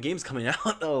 there's so many games coming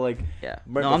out though. Like, yeah.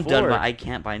 right No, I'm done. before. But I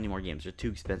can't buy any more games. They're too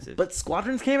expensive. But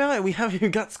Squadrons came out, and we haven't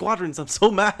even got Squadrons. I'm so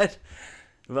mad.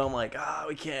 But I'm like,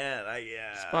 we can't.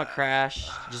 Just bought Crash.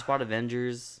 Just bought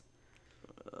Avengers.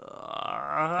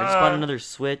 I I just bought another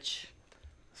Switch.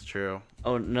 It's true,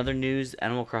 Oh, another news: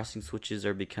 Animal Crossing Switches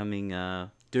are becoming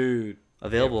dude.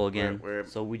 available again. We're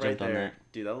So we right jumped on there.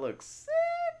 that. Dude, that looks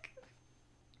sick.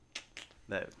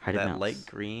 That Hide It that Mounts. light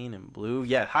green and blue.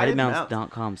 Yeah, Hide It Mounts.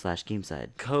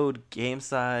 HideItMounts.com/gameside. Code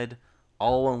GameSide,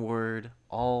 all one word,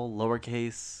 all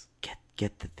lowercase.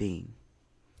 Get the thing.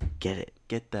 Get it.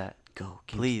 Get that, Go.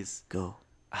 please. Go.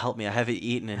 Help me. I haven't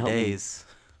eaten in Help me. days.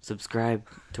 Subscribe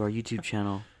to our YouTube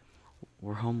channel.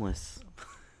 We're homeless.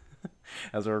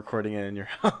 As we're recording it in your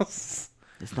house.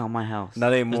 It's not my house.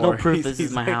 Not anymore. There's no proof He's- this is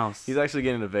he's my like- house. He's actually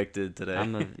getting evicted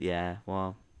today. Yeah,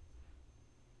 well,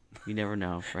 you never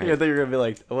know, right? Yeah, I thought you were gonna be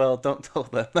like, well, don't tell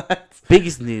them that.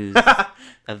 Biggest news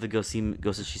of the Ghost of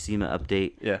Tsushima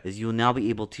update Yeah. is you will now be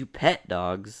able to pet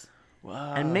dogs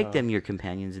and make Wow. them your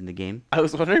companions in the game. I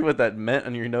was wondering what that meant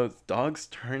on your notes. Dogs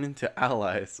turn into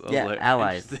allies. I was Yeah,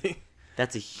 allies. interesting.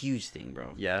 That's a huge thing,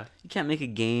 bro. Yeah. You can't make a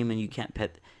game and you can't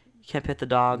pet the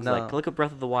dogs. No. Like look at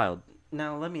Breath of the Wild.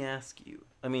 Now let me ask you.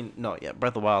 I mean, no, yeah,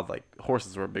 Breath of the Wild, like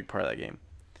horses were a big part of that game.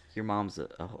 Your mom's a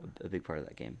big part of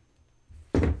that game.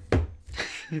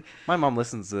 My mom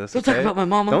listens to this. Don't talk about my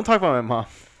mama. Don't talk about my mom.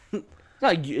 It's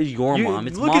not your mom.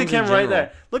 It's look moms at the camera in right general.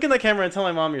 there. Look in the camera and tell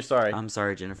my mom you're sorry. I'm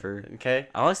sorry, Jennifer. Okay.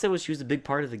 All I said was she was a big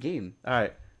part of the game. All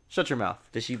right. Shut your mouth.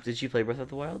 Did she play Breath of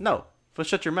the Wild? No. But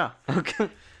shut your mouth. Okay.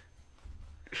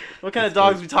 What kind That's of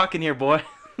dogs good. we talking here, boy?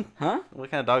 Huh?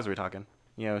 What kind of dogs are we talking?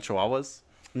 You know, Chihuahuas.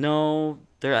 No,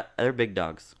 they're big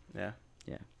dogs. Yeah.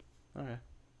 Yeah. Okay.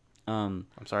 Um,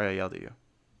 I'm sorry I yelled at you.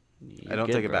 you're I don't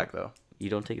good, take it bro. back though. You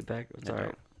don't take it back. It's I all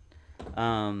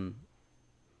right.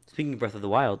 Speaking of Breath of the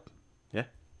Wild. Yeah.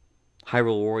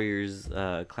 Hyrule Warriors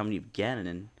Calamity of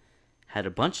Ganon had a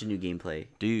bunch of new gameplay.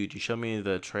 Dude, you showed me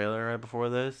the trailer right before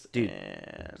this. Dude.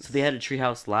 And... So they had a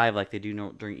Treehouse Live like they do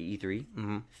during E3.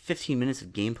 Mm-hmm. 15 minutes of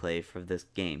gameplay for this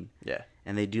game. Yeah.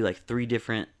 And they do like 3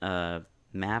 different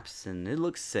maps, and it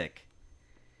looks sick.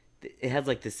 It has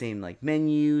like the same like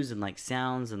menus and like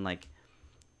sounds and like,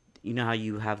 you know how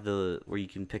you have where you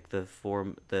can pick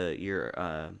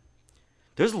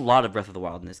there's a lot of Breath of the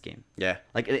Wild in this game. Yeah.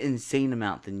 Like an insane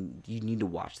amount. Then you need to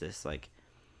watch this. Like,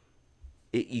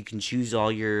 you can choose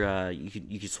all your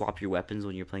you can swap your weapons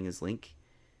when you're playing as Link,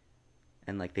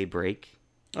 and like they break.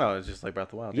 Oh, it's just like Breath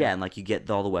of the Wild. Yeah, and like you get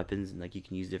all the weapons and like you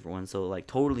can use different ones. So like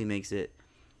totally makes it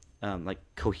like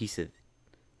cohesive.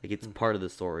 Like it's part of the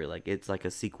story. Like it's like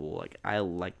a sequel. Like I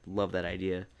love that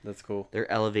idea. That's cool.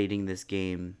 They're elevating this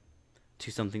game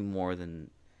to something more than,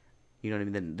 you know what I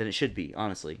mean, than it should be,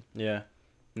 honestly. Yeah.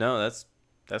 No,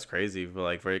 that's crazy. But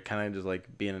like for it kind of just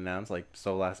like being announced like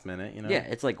so last minute, you know? Yeah,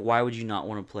 it's like, why would you not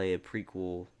want to play a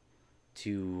prequel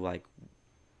to like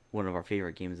one of our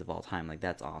favorite games of all time? Like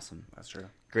that's awesome. That's true.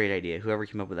 Great idea. Whoever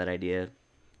came up with that idea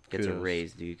gets a Kudos.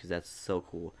 raise, dude, because that's so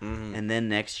cool. Mhm. And then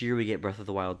next year we get Breath of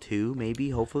the Wild 2,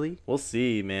 maybe, hopefully. We'll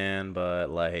see, man. But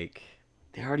like,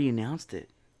 They already announced it.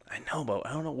 I know, but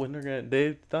I don't know when they're gonna.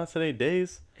 They not today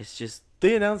days. It's just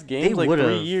They announce games They like would've.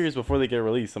 3 years before they get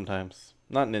released. Sometimes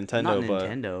not Nintendo, not but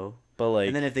Nintendo. but like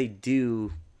And then if they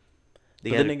do, they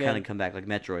But gotta then kind again- of come back like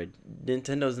Metroid.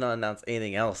 Nintendo's not announced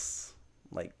anything else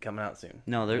like coming out soon.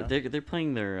 No, they're you know? they're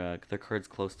playing their cards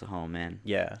close to home, man.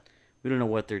 Yeah. We don't know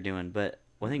what they're doing, but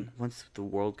I think once the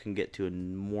world can get to a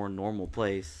more normal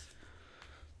place,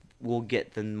 we'll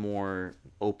get the more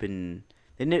open.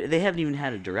 They haven't even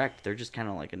had a direct. They're just kind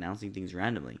of like announcing things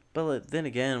randomly. But then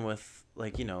again, with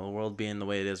like the world being the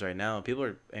way it is right now, people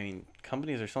are. I mean,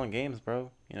 companies are selling games,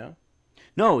 bro. You know.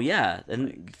 No, yeah,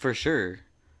 and for sure.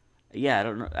 Yeah, I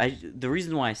don't know. The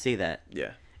reason why I say that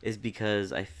Yeah. is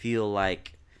because I feel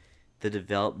like the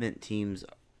development teams,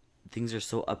 things are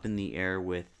so up in the air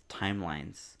with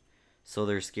timelines, so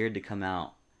they're scared to come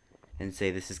out and say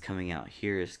this is coming out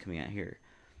here, is coming out here.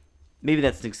 Maybe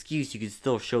that's an excuse. You could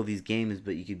still show these games,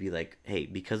 but you could be like, hey,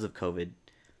 because of COVID,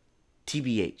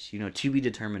 TBH, to be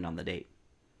determined on the date.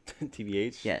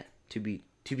 TBH. Yeah, to be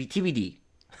TBD.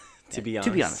 To be honest.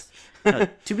 To be honest. No,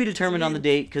 to be determined on the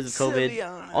date because of To COVID. be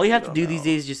honest, All you have I to don't do these know.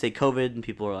 days is just say COVID, and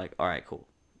people are like, all right, cool.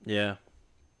 Yeah.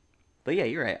 But yeah,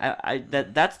 you're right.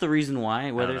 That's the reason why.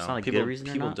 I Whether don't it's know. not a people, good reason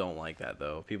or people not. don't like that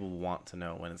though. People want to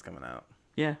know when it's coming out.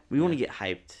 Yeah, we want to get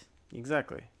hyped.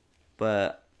 Exactly.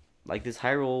 But like this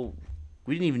Hyrule,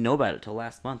 we didn't even know about it till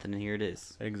last month, and here it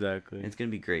is. Exactly. And it's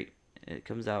gonna be great. It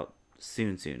comes out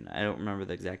soon. I don't remember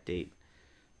the exact date,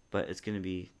 but it's gonna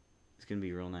be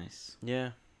real nice.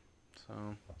 Yeah.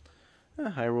 So,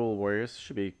 Hyrule Warriors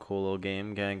should be a cool little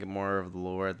game. Gonna get more of the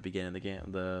lore at the beginning of the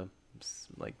game.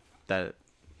 Like that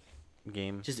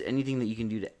game. Just anything that you can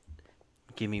do to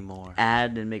Give me more.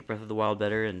 add and make Breath of the Wild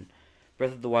better, and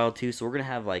Breath of the Wild 2. So we're gonna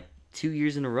have like 2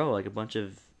 years in a row, like a bunch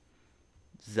of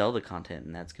Zelda content,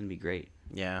 and that's gonna be great.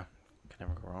 Yeah. Can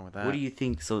never go wrong with that. What do you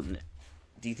think? So, when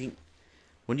do you think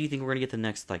we're gonna get the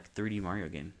next like 3D Mario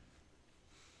game?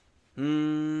 I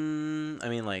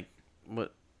mean, like,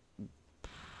 what?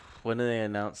 When did they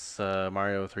announce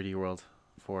Mario 3D World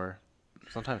for?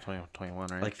 Sometime 2021,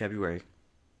 right? Like February.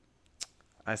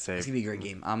 I say It's gonna be a great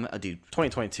game. I'm a dude.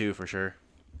 2022 for sure.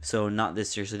 So not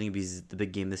this year. So I think the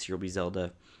big game this year will be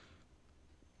Zelda.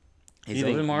 Hey, You Zelda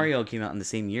think- and Mario came out in the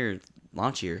same year,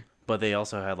 launch year. But they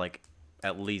also had like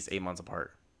at least 8 months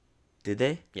apart. Did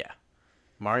they? Yeah.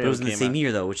 But Mario it was in the came same out-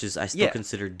 year though, which is I still Yeah.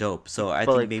 consider dope. So I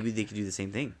But, think like- maybe they could do the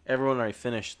same thing. Everyone already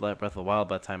finished Breath of the Wild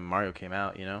by the time Mario came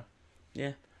out. You know.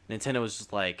 Yeah. Nintendo was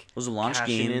just like It was a launch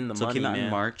cashing game, in the so it came money, out in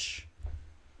man. March.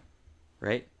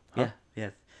 Right? Huh? Yeah.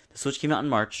 The Switch came out in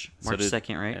March, So March did-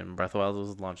 2nd, right? And Breath of the Wild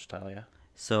was the launch title, yeah.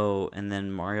 So, and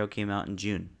then Mario came out in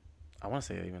June. I want to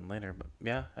say even later, but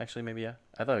yeah, actually maybe yeah.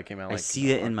 I thought it came out I like. see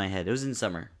that in my head. It was in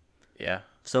summer. Yeah.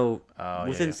 So, Oh,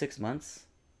 within yeah. 6 months.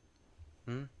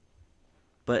 Hmm.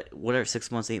 But whatever,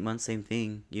 6 months, 8 months, same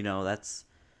thing. You know, that's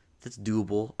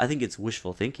doable. I think it's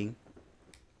wishful thinking.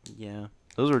 Yeah.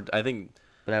 Those were, I think,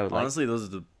 But I would honestly, those are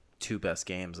the two best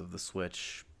games of the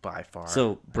Switch by far.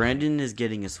 So, Brandon is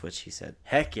getting a Switch, he said.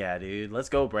 Heck yeah, dude. Let's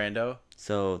go, Brando.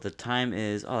 So, the time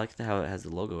is... Oh, I like how it has the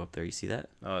logo up there. You see that?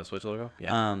 Oh, the Switch logo?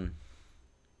 Yeah.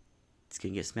 It's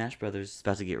going to get Smash Brothers. It's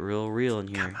about to get real in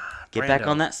here. Come on, Get back Brando.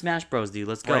 on that Smash Bros, dude.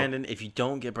 Let's go. Brandon, if you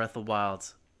don't get Breath of the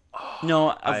Wild, No,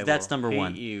 I that's will number hate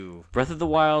one. you. Breath of the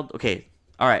Wild. Okay.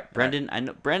 All right, Brandon. I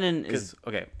know Brandon is Because,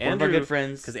 okay, one of our good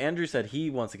friends. Because Andrew said he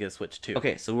wants to get a Switch too.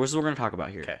 Okay, so this is what we're going to talk about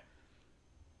here. Okay.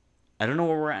 I don't know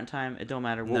where we're at in time. It don't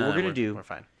matter. What No, we're going to do We're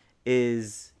fine.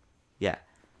 is, yeah,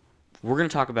 we're going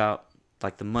to talk about,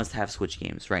 like, the must-have Switch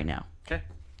games right now. Okay.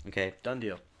 Okay? Done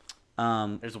deal.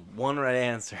 All There's one right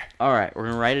answer. right, we're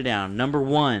going to write it down. Number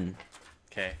 1,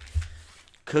 Okay.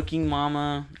 Cooking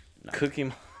Mama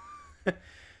Cookie.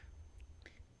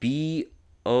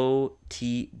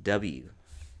 BOTW.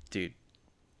 Dude.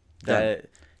 Done. That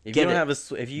if Get you don't it. have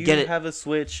if you Get it. have a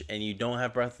Switch and you don't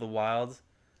have Breath of the Wild,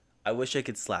 I wish I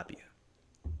could slap you.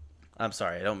 I'm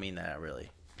sorry, I don't mean that really.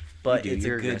 But You do, it's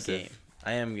you're a good aggressive. game.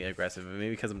 I am aggressive,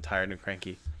 maybe because I'm tired and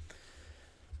cranky.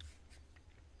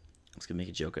 I was going to make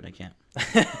a joke and I can't.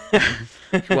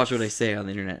 Watch what I say on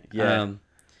the internet. Yeah.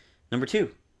 Number 2.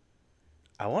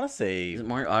 I want to say Is it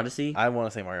Mario Odyssey I want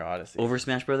to say Mario Odyssey. over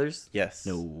Smash Brothers? Yes.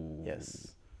 No. Yes.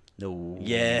 No.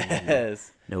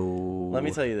 Yes. No. Let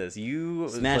me tell you this. You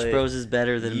Smash play- Bros is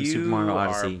better than you Super Mario are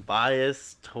Odyssey.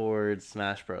 biased towards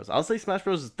Smash Bros. I'll say Smash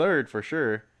Bros is third for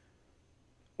sure.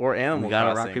 Or Animal We got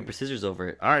a Crossing. rock paper scissors over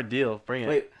it. All right, deal. Bring it.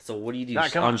 Wait, so what do you do? Nah,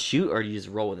 come on on. shoot or do you just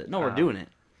roll with it? No, we're Nah. doing it.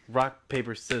 Rock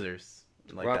paper scissors.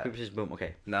 Like rock that. paper scissors, boom.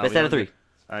 Okay. No, Best we out of don't 3. do-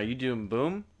 All right, you doing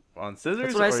boom on scissors?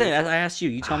 That's what I or said. you- I asked you.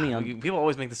 You tell me. People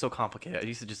always make this so complicated. I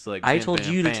used to just like. I bam, told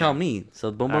bam, you to bam. tell me.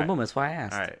 So boom, boom, Alright. boom. That's why I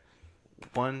asked. All right.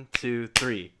 1, 2,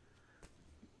 3.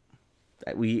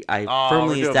 I Oh, firmly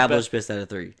we're doing established best out of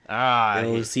 3. Ah.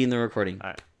 You'll see in the recording. All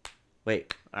right.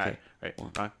 Wait. All right. Okay.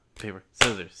 Right. Rock paper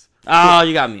scissors. Oh,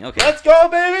 you got me. Okay. Let's go,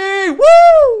 baby!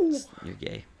 Woo! You're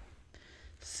gay.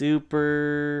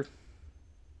 Super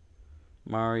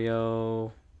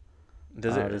Mario.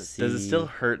 Does it Odyssey. still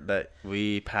hurt that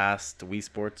we passed Wii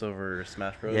Sports over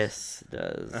Smash Bros? Yes, it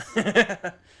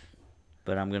does.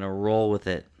 But I'm gonna roll with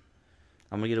it.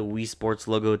 I'm gonna get a Wii Sports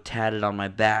logo tatted on my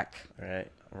back. Right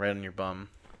on your bum.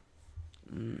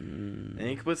 And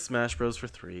you can put Smash Bros for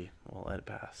 3. We'll let it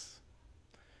pass.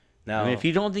 Now, I mean, if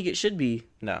you don't think it should be,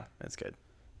 no, that's good.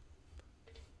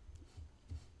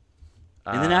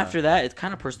 and then after that, it's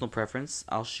kind of personal preference.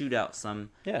 I'll shoot out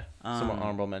some. Yeah, some Um,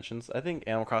 honorable mentions. I think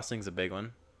Animal Crossing's a big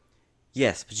one.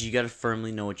 Yes, but you got to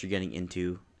firmly know what you're getting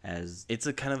into. As It's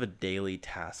a kind of a daily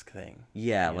task thing.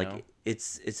 yeah, you like know?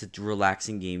 it's a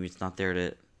relaxing game. It's not there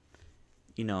to,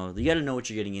 you got to know what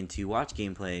you're getting into. Watch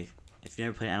gameplay. If you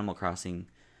never played Animal Crossing,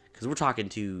 because we're talking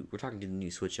to the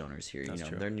new Switch owners here. That's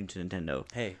true. They're new to Nintendo.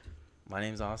 Hey, my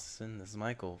name's Austin. This is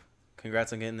Michael.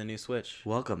 Congrats on getting the new Switch.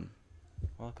 Welcome.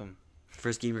 Welcome.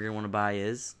 First game you're gonna want to buy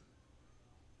is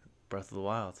Breath of the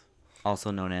Wild. also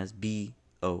known as BOTW.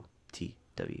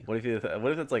 What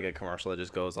if it's like a commercial that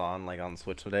just goes on like on the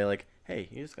Switch today? Like, hey,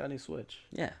 you just got a new Switch.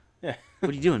 Yeah. Yeah. What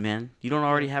are you doing, man? You don't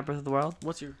already have Breath of the Wild?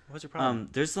 What's your problem?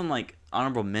 There's some like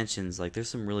honorable mentions. Like there's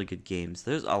some really good games.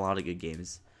 There's a lot of good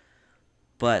games,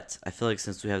 but I feel like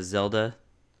since we have Zelda,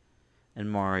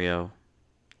 and Mario,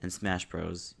 and Smash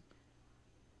Bros,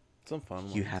 Some fun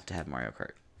ones. you have to have Mario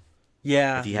Kart.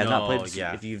 Yeah. If you have not played,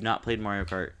 Yeah. if you've not played Mario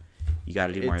Kart, you got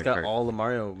to do It's Mario got Kart. all the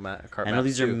Mario Kart. I know maps,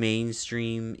 these are too.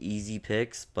 mainstream easy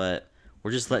picks, but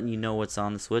we're just letting you know what's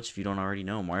on the Switch if you don't already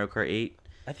know. Mario Kart 8.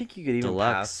 I think you could even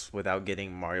Deluxe. pass without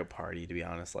getting Mario Party. To be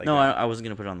honest, like No, I wasn't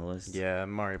gonna put it on the list. yeah,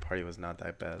 Mario Party was not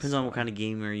that best. Depends on what kind of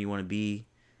gamer you want to be.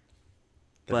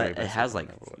 The very But it best has one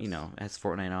like ever was. it has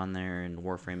Fortnite on there and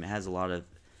Warframe. It has a lot of.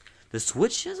 The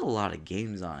Switch has a lot of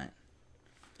games on it.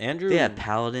 Andrew. They have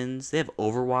Paladins. They have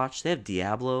Overwatch. They have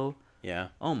Diablo. Yeah.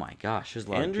 Oh my gosh, there's a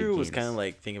lot of Andrew good was games. kind of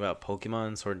like thinking about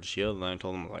Pokemon Sword and Shield, and I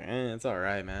told him like, it's all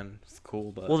right, man. It's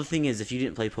cool, but Well, the thing is, if you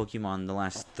didn't play Pokemon the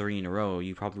last 3 in a row,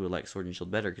 you probably would like Sword and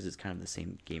Shield better because it's kind of the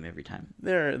same game every time.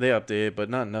 they updated, but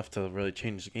not enough to really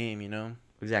change the game. You know,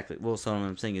 Exactly. Well, so what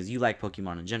I'm saying is, you like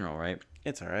Pokemon in general, right?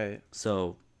 it's all right.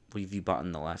 So, what have you bought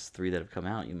in the last 3 that have come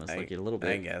out? You must like it a little bit.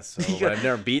 I guess. So, but I've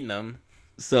never beaten them.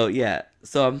 So yeah.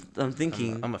 So I'm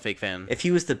thinking I'm a fake fan. if he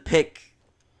was to pick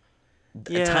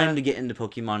a Yeah. time to get into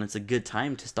Pokemon. It's a good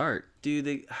time to start. Dude,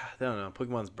 they I don't know.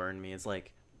 Pokemon's burned me. It's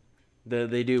like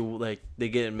they do like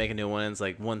they make a new one. And it's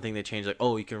like one thing they change. Like,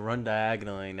 oh, you can run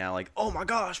diagonally now. Like, oh my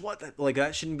gosh, what? Like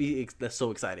that shouldn't be. That's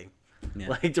so exciting. Yeah.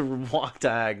 Like to walk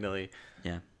diagonally.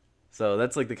 Yeah. So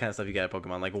that's like the kind of stuff you get at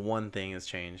Pokemon. Like one thing has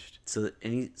changed. So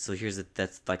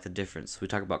that's like the difference. We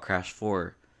talk about Crash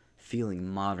 4 feeling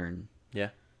modern. Yeah.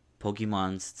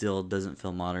 Pokemon still doesn't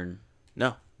feel modern.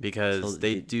 No, because So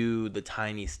they do the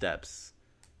tiny steps.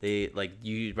 They like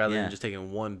you rather Yeah. than just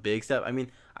taking one big step. I mean,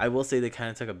 I will say they kind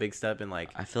of took a big step in like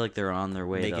I feel like they're on their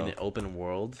way making though. it open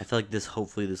world. I feel like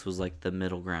hopefully this was like the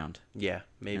middle ground. Yeah, And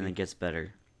maybe. it gets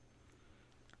better.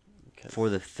 'Cause- For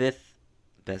the 5th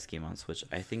best game on Switch,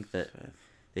 I think that Fifth.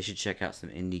 they should check out some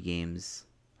indie games.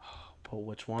 But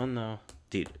which one though?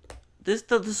 Dude, the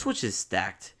Switch is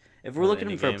stacked. If we're Oh, looking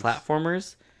indie for games.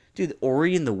 platformers, dude,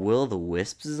 Ori and the Will of the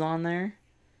Wisps is on there.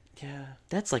 Yeah.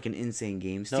 That's like an insane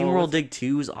game. No, SteamWorld what's- Dig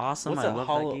 2 is awesome. What's I that love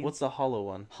hollow? that game. What's the hollow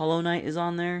one? Hollow Knight is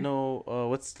on there. No.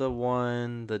 What's the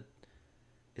one?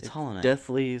 It's Hollow Knight.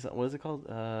 Deathly. What is it called?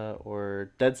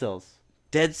 Or Dead Cells.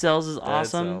 Dead Cells is Dead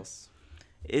awesome. Cells.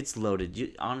 It's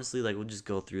loaded. Honestly, like we'll just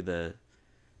go through the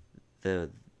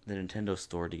Nintendo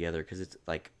store together because it's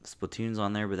like Splatoon's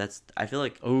on there, but I feel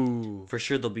like Ooh. for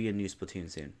sure there'll be a new Splatoon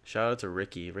soon. Shout out to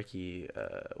Ricky. Ricky,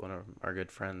 one of our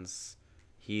good friends.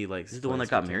 He likes. Is it the one that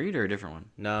got married or a different one?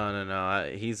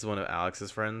 No. He's one of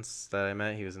Alex's friends that I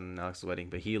met. He was in Alex's wedding,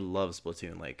 but he loves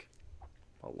Splatoon like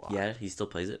a lot. Yeah, he still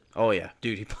plays it. Oh yeah,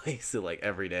 dude, he plays it like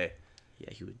every day. Yeah,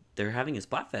 he would. They're having a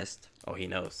Splatfest. Oh, he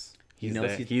knows. He He's knows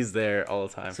there. he's- He's there all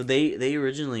the time. So they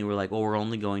originally were like, well, we're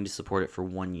only going to support it for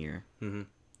 1 year. Mm-hmm.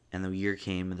 And the year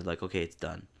came and they're like, okay, it's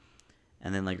done.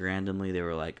 And then like randomly they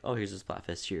were like, oh, here's a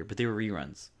Splatfest here. But they were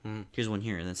reruns. Mhm. Here's one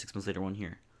here. And then 6 months later, one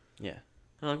here. Yeah.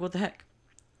 They're like, what the heck?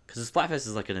 Because the Splatfest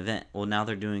is like an event. Well, now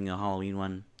they're doing a Halloween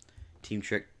one. Team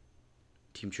Treat.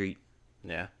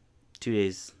 Yeah. 2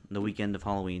 days, the weekend of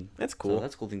Halloween. That's cool. So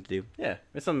that's a cool thing to do. Yeah,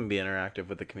 it's something to be interactive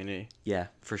with the community. Yeah,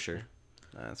 for sure.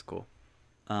 That's cool.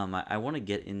 I want to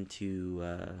get into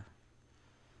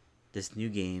this new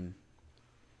game.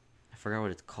 I forgot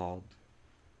what it's called.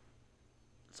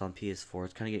 It's on PS4.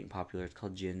 It's kind of getting popular. It's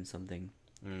called Jin something.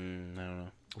 I don't know.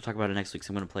 We'll talk about it next week,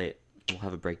 so I'm going to play it. We'll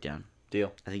have a breakdown.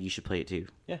 Deal. I think you should play it too.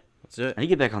 Yeah, let's do it. I need to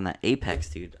get back on that Apex,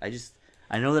 dude.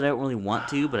 I know that I don't really want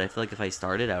to, but I feel like if I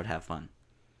started, I would have fun.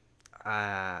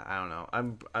 I don't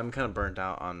know. I'm kind of burnt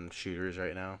out on shooters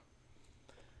right now.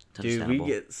 It's Dude, we understandable.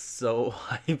 get so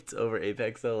hyped over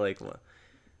Apex though. Like,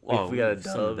 Well, if we got a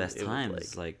some of the dub, best it was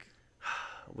times. Like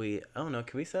I don't know.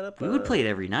 Can we set up? we would play it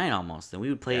every night almost, and we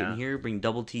would play it Yeah. in here, bring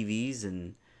double TVs,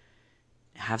 and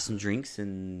have some drinks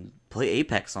and play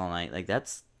Apex all night. Like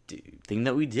that's dude. thing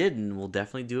that we did, and we'll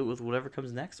definitely do it with whatever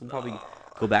comes next. We'll probably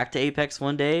go back to Apex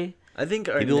one day. I think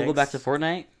our Maybe we'll go back to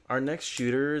Fortnite. Our next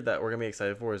shooter that we're gonna be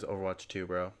excited for is Overwatch 2,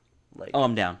 bro. Like, Oh,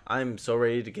 I'm down. I'm so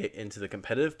ready to get into the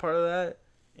competitive part of that,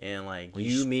 and like Well,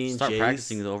 you, should me, and start Jace.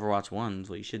 practicing the Overwatch 1 is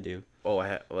what you should do. Oh, I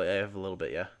have a little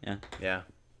bit, yeah. Yeah. Yeah.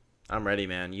 I'm ready,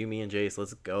 man. You, me, and Jace,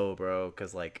 let's go, bro.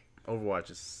 Because, like, Overwatch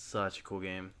is such a cool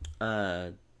game.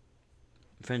 My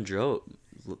friend Joe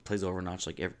plays Overwatch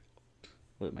like every.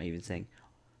 What am I even saying?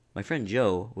 My friend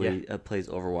Joe plays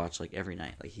Overwatch like every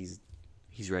night. Like he's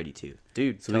ready to.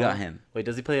 Dude, So we got him. Wait,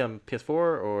 does he play on PS4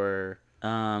 or...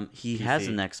 He has PC.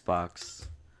 an Xbox.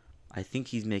 I think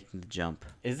he's making the jump.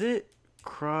 Is it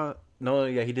No,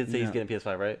 yeah, he did say he's No. getting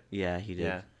PS5, right? Yeah, he did.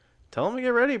 Yeah. Tell him to get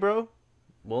ready, bro.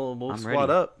 We'll I'm squad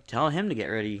ready. up. Tell him to get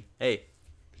ready. Hey,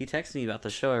 He texts me about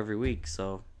the show every week,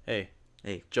 so hey,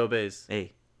 hey, Joe Bays,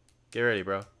 hey, get ready,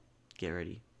 bro. get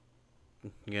ready.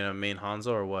 You gonna main Hanzo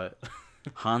or what?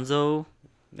 Hanzo,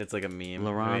 It's like a meme.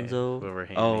 Lorenzo. Whoever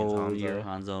mains Oh, Hanzo. you're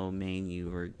Hanzo main. You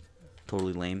were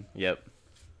totally lame. Yep.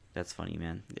 That's funny,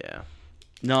 man. Yeah.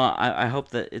 No, I hope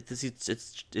that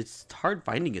it's hard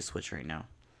finding a Switch right now.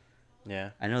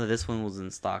 Yeah. I know that this one was in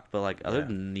stock, but like other Yeah.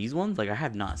 than these ones, like I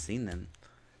have not seen them.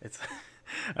 It's.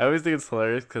 I always think it's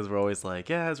hilarious because we're always like,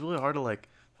 yeah, it's really hard to like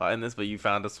find this, but you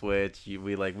found a Switch.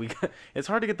 It's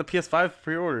hard to get the PS5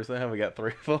 pre-orders. So we got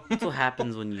 3 of them. That's what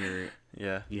happens when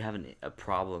Yeah. you have a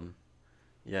problem,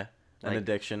 Yeah. An Like,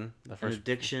 addiction. The an first.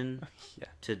 addiction Yeah.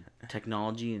 to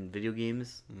technology and video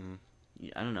games. Mm.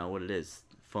 I don't know what it is.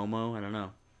 FOMO. I don't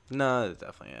know. No, it's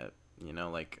definitely it. You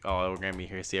know, like, oh, we're gonna be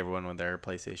here to see everyone with their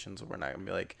PlayStations. So we're not gonna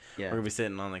be like, Yeah. we're gonna be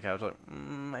sitting on the couch like,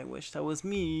 I wish that was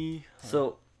me.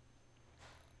 So,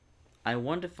 I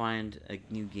want to find a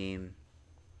new game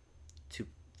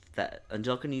that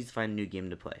Angelica needs to find a new game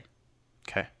to play.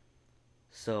 Okay.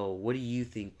 So, what do you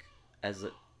think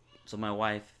so my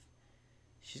wife,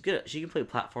 she's good. She can play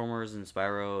platformers and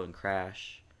Spyro and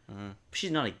Crash. Mhm.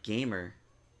 She's not a gamer.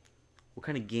 What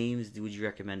kind of games would you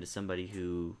recommend to somebody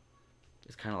who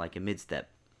is kind of like a mid-step?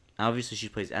 Obviously, she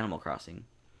plays Animal Crossing.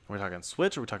 We're talking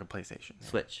Switch or we're talking PlayStation?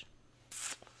 Switch.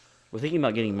 We're thinking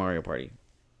about getting Mario Party.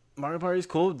 Mario Party's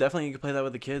cool. Definitely, you could play that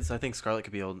with the kids. I think Scarlett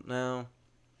could be old. No.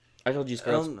 I told you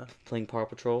Scarlett's playing Paw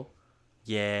Patrol.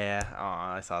 Yeah.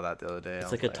 Oh, I saw that the other day.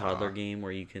 It's like a toddler game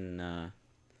where you can.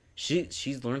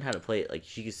 She's learned how to play it. Like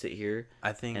she could sit here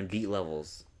I think and beat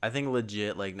levels. I think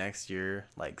legit like next year,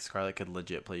 like Scarlett could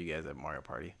legit play you guys at Mario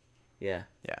Party. Yeah.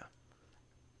 Yeah.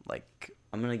 Like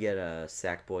I'm gonna get a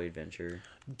Sackboy Adventure.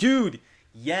 dude,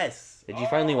 yes. Did you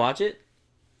finally watch it?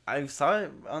 I saw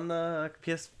it on the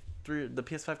PS3, the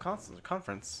PS5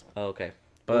 conference. Oh, okay.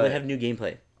 But Well, they have new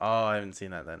gameplay. oh, I haven't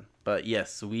seen that then. But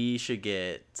yes, we should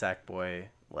get Sackboy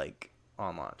like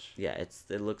on launch. Yeah, it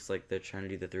looks like they're trying to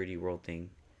do the 3D world thing,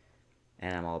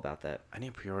 and I'm all about that. I need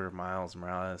to pre-order Miles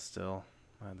Morales still.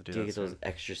 I have to do Do you that get soon. those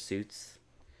extra suits?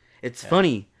 It's Yeah.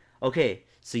 funny. Okay,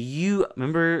 so you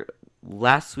remember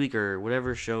last week or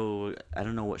whatever show? I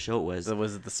don't know what show it was. So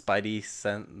was it the Spidey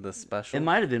sent the special? It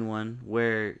might have been one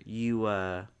where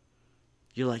you're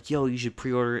like, yo, you should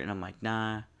pre-order it, and I'm like,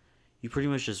 nah. You pretty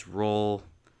much just roll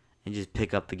and just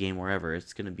pick up the game wherever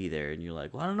it's gonna be there, and you're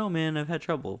like, well, I don't know, man, I've had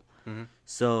trouble. Mhm.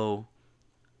 So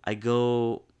I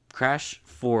go. Crash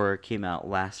 4 came out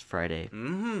last Friday,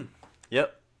 Mm-hmm.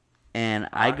 Yep. and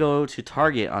I go to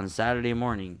Target on Saturday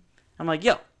morning. I'm like,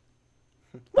 yo,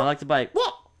 I like to buy.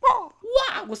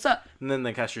 What's up? And then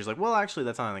the cashier's like, well, actually,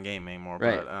 that's not in the game anymore.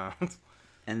 Right. But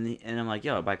And I'm like,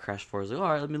 yo, I buy Crash 4. I was like, all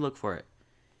right, let me look for it.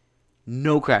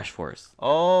 No Crash 4s.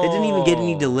 oh, They didn't even get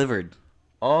any delivered.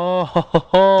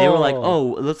 Oh, They were like,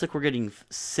 oh, it looks like we're getting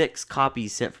 6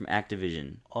 copies sent from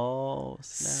Activision. oh,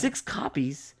 snap. 6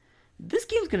 copies? This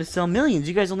game's gonna sell millions.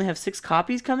 You guys only have 6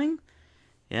 copies coming?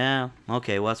 Yeah,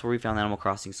 okay, well, that's where we found Animal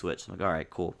Crossing Switch. I'm like, all right,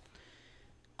 cool.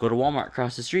 Go to Walmart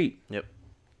across the street. Yep.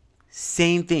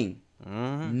 Same thing.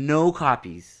 Mm-hmm. No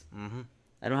copies. Mm-hmm.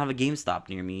 I don't have a GameStop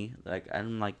near me.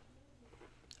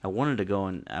 I wanted to go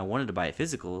and I wanted to buy a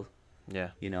physical,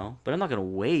 Yeah. you know, but I'm not gonna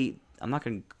wait. I'm not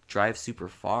gonna drive super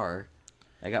far.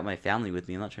 I got my family with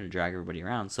me. I'm not trying to drag everybody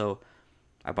around. So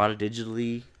I bought it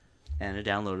digitally, and I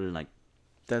downloaded it in like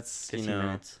That's 15 you know,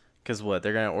 minutes. because what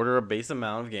they're gonna order a base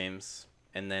amount of games,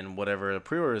 and then whatever the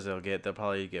pre-orders they'll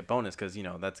probably get bonus because you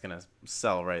know that's gonna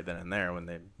sell right then and there when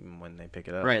they pick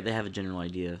it up. Right, they have a general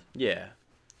idea. Yeah.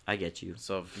 I get you.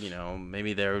 So you know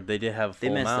maybe they did have They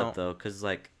full messed amount. up though, cause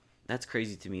like that's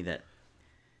crazy to me that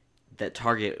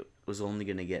Target was only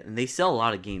gonna get, and they sell a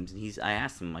lot of games. And I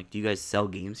asked him like, do you guys sell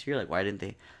games here? Like, why didn't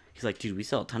they? He's like, dude, we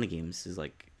sell a ton of games. He's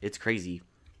like, it's crazy.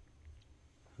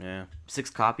 Yeah. 6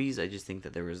 copies. I just think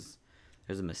that there's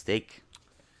a mistake.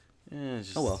 Yeah. It's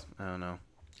just, Oh, well. I don't know.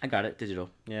 I got it digital,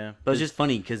 Yeah. but it's just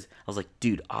funny because I was like,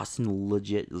 dude, Austin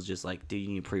legit was just like, dude, you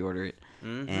need to pre-order it,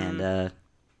 Mhm. and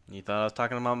You thought I was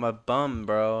talking about my bum,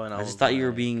 bro, and I was just thought you were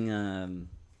like- being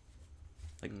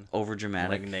like over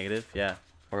dramatic like negative. Yeah.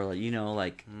 or like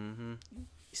like Mm-hmm.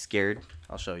 scared.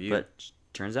 I'll show you. But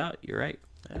turns out you're right.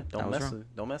 yeah, I don't was mess wrong.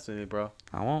 with me, bro.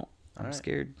 I won't. I'm Alright.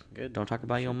 scared. Good. Don't talk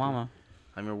about your mama.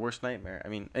 I'm your worst nightmare. I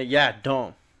mean, yeah,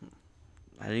 don't.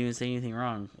 I didn't even say anything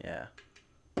wrong. Yeah.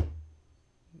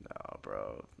 No,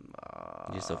 bro. No.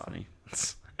 You're so funny.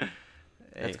 Hey.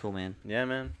 That's cool, man. Yeah,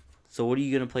 man. So what are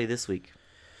you gonna play this week?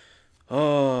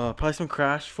 Oh, probably some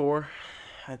Crash 4.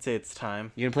 I'd say it's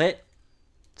time. You gonna play it?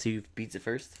 See who beats it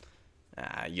first?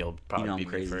 You'll probably I'm beat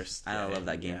me crazy. first. I love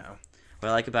that game. Yeah. What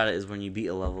I like about it is when you beat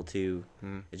a level 2,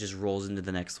 Hmm. it just rolls into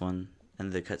the next one,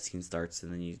 and the cutscene starts,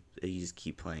 and then you just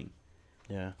keep playing.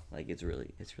 Yeah. Like it's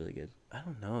really good. I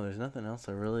don't know. There's nothing else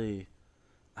I really.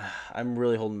 I'm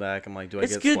really holding back. I'm like, do I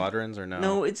It's get good. Squadrons or no?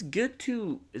 No, it's good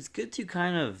to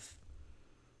kind of,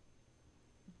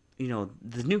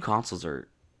 the new consoles are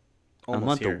a Almost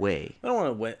month here. away. I don't want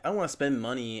to wait. I don't want to spend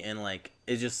money and like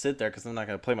it just sit there because I'm not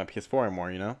gonna play my PS4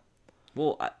 anymore. You know.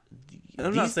 Well, And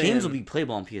I'm not these games will saying- be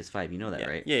playable on PS5. You know that, Yeah.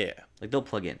 right? Yeah. Like they'll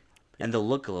plug in, and they'll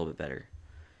look a little bit better.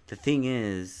 The thing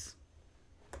is,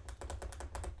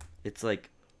 it's like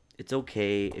it's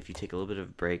okay if you take a little bit of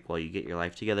a break while you get your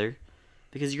life together,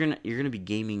 because you're gonna be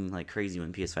gaming like crazy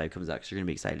when PS5 comes out. Because you're gonna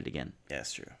be excited again. Yeah,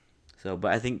 that's true. So,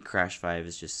 but I think Crash 5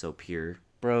 is just so pure.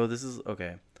 Bro, this is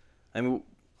okay. I mean,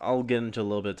 I'll get into a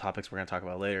little bit of topics we're gonna talk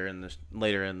about later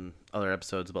in other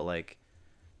episodes, but like,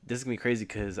 this is gonna be crazy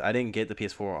because I didn't get the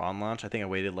PS4 on launch. I think I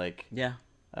waited like Yeah.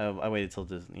 I waited till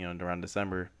around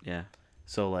December. Yeah.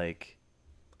 So like,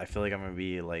 I feel like I'm gonna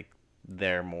be like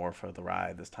there more for the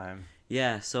ride this time.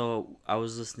 Yeah. So I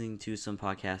was listening to some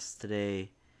podcasts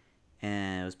today,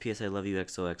 and it was PS I Love You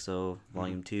XOXO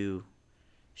Volume 2.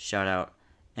 Shout out.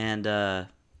 And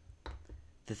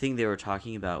the thing they were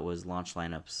talking about was launch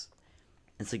lineups.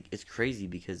 It's like it's crazy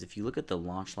because if you look at the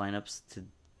launch lineups to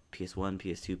PS1,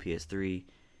 PS2, PS3,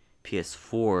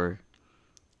 PS4,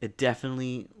 it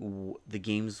definitely the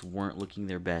games weren't looking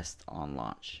their best on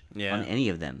launch on any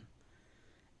of them.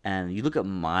 And you look at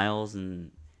Miles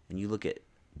and you look at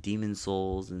Demon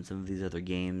Souls and some of these other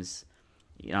games,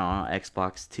 you know, on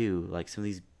Xbox too, like some of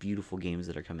these beautiful games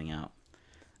that are coming out.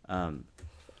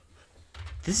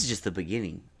 This is just the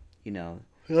beginning, you know.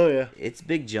 Oh yeah. It's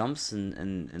big jumps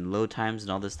and load times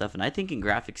and all this stuff, and I think in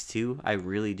graphics too, I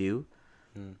really do.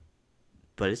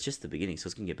 But it's just the beginning, so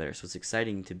it's gonna get better. So it's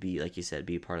exciting to be, like you said,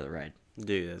 be a part of the ride.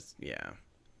 Dude, it's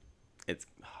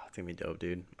gonna be dope,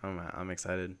 dude. I'm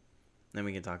excited. Then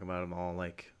we can talk about them all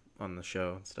like on the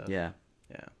show and stuff. Yeah.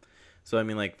 So I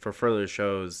mean, like for further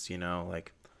shows, you know,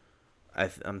 like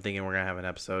I'm thinking we're gonna have an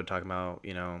episode talking about,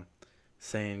 you know,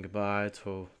 saying goodbye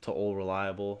to old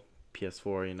reliable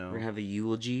PS4. You know, We're gonna have a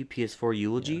eulogy, PS4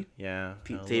 eulogy. Yeah.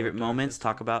 Favorite moments,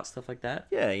 talk about stuff like that.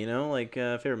 Yeah, you know, like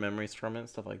favorite memories from it,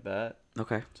 stuff like that.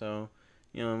 Okay. So,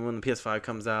 you know, when the PS5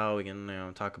 comes out, we can, you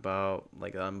know, talk about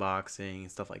like unboxing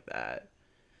stuff like that.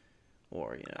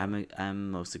 Or, you know,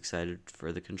 I'm most excited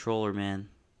for the controller, man.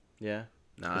 yeah.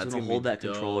 I was gonna hold that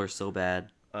controller so bad.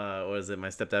 What was it? My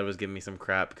stepdad was giving me some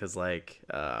crap because like,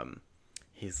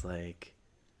 he's like,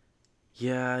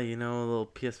 yeah, you know, little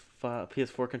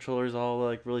PS4 controllers all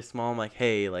like really small. I'm like,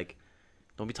 hey, like,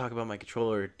 don't be talking about my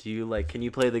controller. Can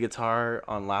you play the guitar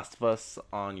on Last of Us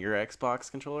on your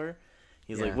Xbox controller?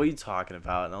 He's like, what are you talking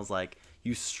about? And I was like,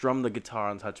 you strum the guitar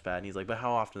on touchpad. And he's like, but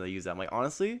how often do they use that? I'm like,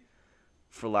 honestly,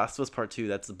 for Last of Us Part 2,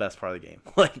 that's the best part of the game.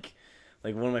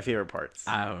 Like one of my favorite parts.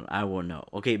 I won't know.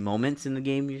 Okay, moments in the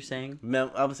game you're saying?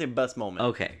 I would say best moment.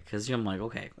 Okay, because I'm like,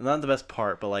 okay. Not the best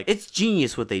part, but like... It's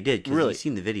genius what they did, because Really? you've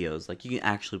seen the videos. Like, you can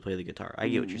actually play the guitar. I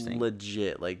get what you're saying.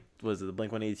 Legit. Like, was it the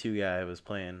Blink-182 guy was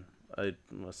playing a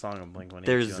song of Blink-182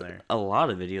 There's on there? a lot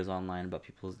of videos online about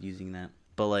people using that.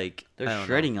 But like... They're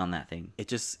shredding on that thing.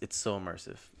 It's so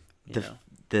immersive. You know?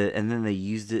 And then they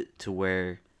used it to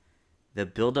where... The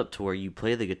build-up to where you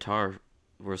play the guitar...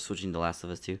 We're switching to Last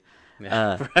of Us 2.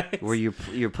 Yeah, right. Where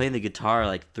you're playing the guitar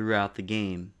like throughout the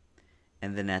game,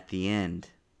 and then at the end,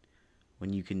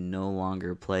 when you can no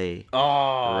longer play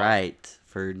right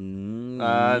for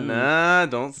nah,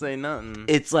 don't say nothing.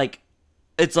 It's like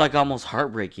almost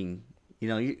heartbreaking, you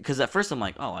know, because at first I'm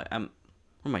like, oh, what am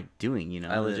I doing, you know?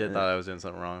 I legit thought I was doing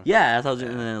something wrong. Yeah, I thought,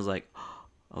 and then I was like,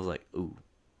 ooh,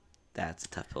 that's a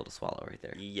tough pill to swallow right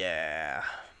there. Yeah.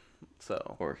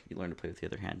 So. Or you learn to play with the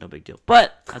other hand, no big deal.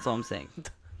 But that's all I'm saying.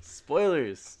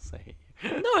 Spoilers. No,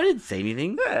 I didn't say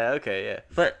anything. Yeah, okay, yeah.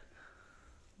 But,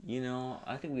 you know,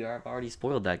 I think have already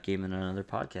spoiled that game in another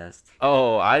podcast.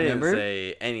 Oh, I didn't Remember?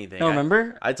 say anything. No,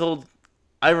 remember? I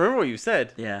remember what you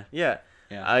said. Yeah. Yeah.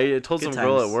 Yeah. I told Good some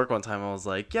girl times. at work one time, I was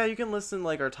like, yeah, you can listen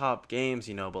like our top games,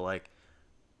 you know, but like,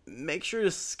 make sure to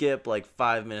skip like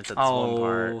 5 minutes at this one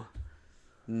part.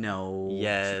 No.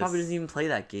 Yes. She probably doesn't even play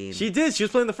that game. She did. She was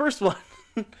playing the first one.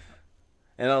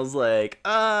 And I was like,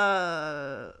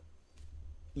 yeah,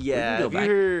 if you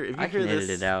hear this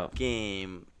it out.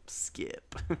 game,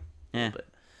 skip. Yeah. But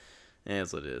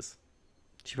that's what it is.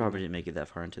 She probably didn't make it that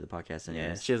far into the podcast anyways.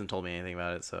 Yeah, she hasn't told me anything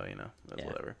about it, so, you know, that's Yeah.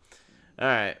 whatever. All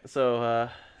right, so, is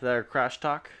that our crash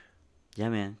talk? Yeah,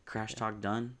 man. Crash Talk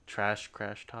done. Crash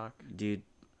talk? Dude,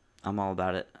 I'm all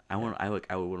about it. I would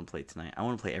want to play tonight. I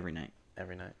want to play every night.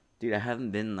 Every night. Dude, I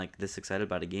haven't been like this excited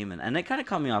about a game, and it kind of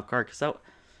caught me off guard because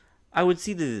I would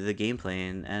see the gameplay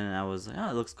and I was like, oh,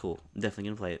 it looks cool. I'm definitely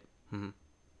gonna play it. Mm-hmm.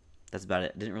 That's about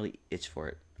it. I didn't really itch for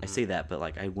it. I say that, but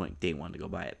like I went day one to go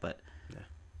buy it. But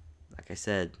like I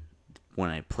said, when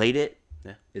I played it,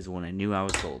 is when I knew I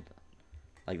was sold.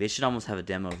 Like they should almost have a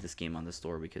demo of this game on the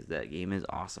store because that game is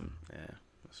awesome. Yeah,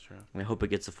 that's true. And I hope it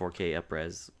gets a 4K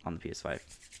upres on the PS5.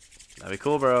 That'd be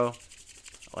cool, bro.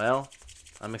 Well,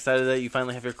 I'm excited that you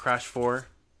finally have your Crash 4.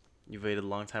 You've waited a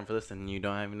long time for this, and you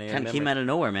don't have any Kind of came out of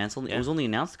nowhere, man. It was only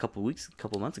announced a couple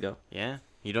months ago. Yeah,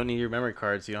 you don't need your memory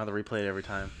cards. So you don't have to replay it every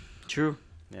time. True.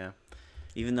 Yeah.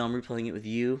 Even though I'm replaying it with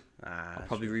you, I'll I'll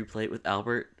probably replay it with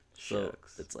Albert. So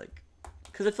Shucks. it's like,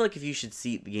 because I feel like if you should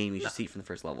see the game, you should see it from the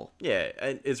first level. Yeah,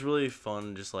 and it's really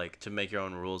fun just like to make your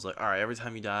own rules. Like, all right, every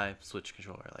time you die, switch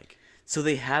controller. Like, so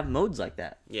they have modes like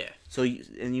that. yeah, So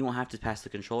you won't have to pass the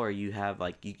controller. You have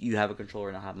like you have a controller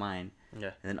and I'll have mine.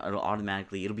 yeah, And then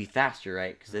it'll be faster,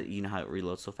 right? Because you know how it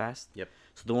reloads so fast. Yep.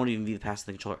 So there won't even be the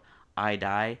passing the controller. I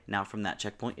die now from that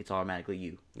checkpoint. It's automatically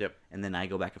you. yep. And then I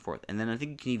go back and forth. And then I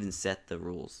think you can even set the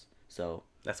rules. So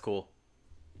That's cool.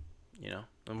 You know,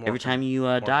 every time you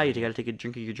die, you fun. gotta take a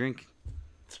drink of your drink.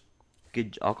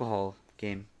 Good alcohol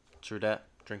game. True that.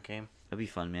 Drink game. That'd be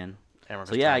fun, man. Amber's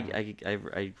So yeah, telling me.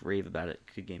 I rave about it.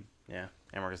 Good game. Yeah,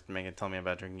 Amber's telling me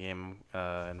about a drinking game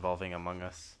involving Among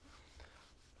Us.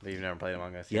 But you've never played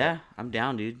Among Us yet. Yeah, I'm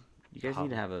down, dude. You guys need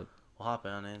to have a. We'll hop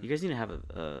on in. You guys need to have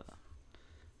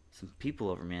some people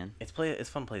over, man. It's fun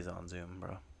to play on Zoom,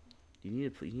 bro. You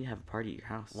need to have a party at your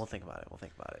house. We'll think about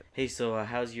it. Hey, so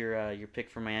how's your pick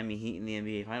for Miami Heat in the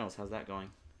NBA Finals? How's that going?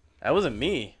 That wasn't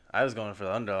me. I was going for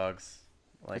the underdogs.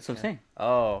 That's what I'm saying.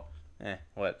 Oh,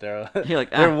 what? They're You're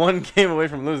like, they're one game away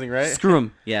from losing, right? Screw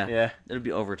them. Yeah. Yeah. It'll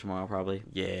be over tomorrow probably.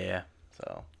 Yeah.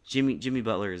 So Jimmy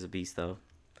Butler is a beast though.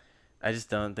 I just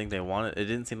don't think they wanted. It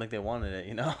didn't seem like they wanted it.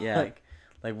 You know. Yeah.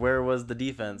 like where was the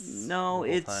defense? No, the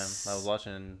whole it's. time? I was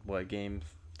watching game.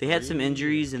 They had some 3,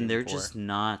 injuries and game they're 4? just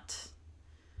not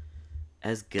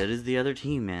as good as the other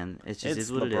team, man. It's just It's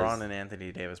is what LeBron it is. and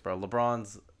Anthony Davis, bro.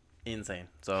 LeBron's insane.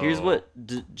 So Here's what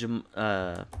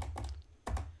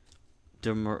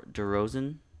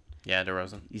DeRozan. Yeah,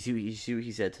 DeRozan. You see what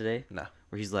he said today? No.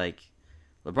 Where he's like,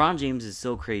 LeBron James is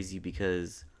so crazy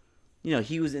because,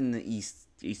 he was in the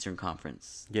Eastern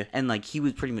Conference. Yeah. And like he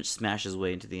would pretty much smash his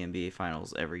way into the NBA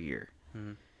Finals every year.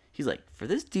 Mhm. He's like, for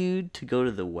this dude to go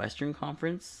to the Western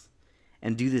Conference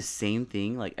and do the same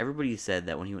thing, like everybody said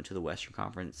that when he went to the Western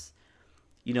Conference,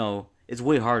 it's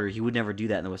way harder. He would never do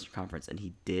that in the Western Conference, and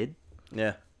he did.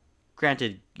 Yeah.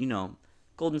 Granted,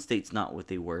 Golden State's not what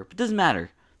they were, but it doesn't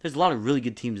matter. There's a lot of really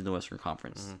good teams in the Western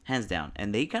Conference, hands down,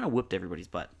 and they kind of whipped everybody's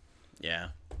butt. Yeah.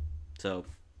 So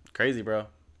Crazy, bro.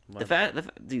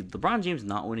 dude, LeBron James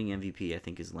not winning MVP, I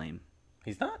think, is lame.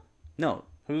 He's not. No,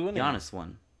 Who's winning? Giannis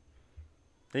won.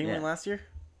 Did he Yeah. win last year?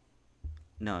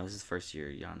 No, it was his first year,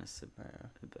 Giannis. Yeah.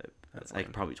 But That's I lame.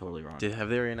 could probably totally wrong. Have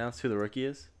they already announced who the rookie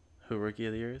is? Who rookie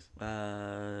of the year is?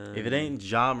 If it ain't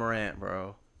Ja Morant,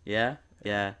 bro. yeah,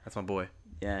 That's my boy.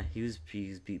 he was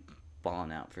beat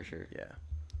balling out for sure. Yeah.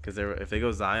 Because if they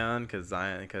go Zion, because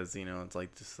it's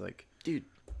like just like Dude,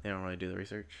 they don't really do the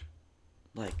research.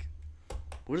 like,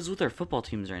 what is with our football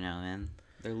teams right now, man?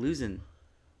 They're losing.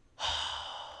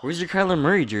 Where's your Kyler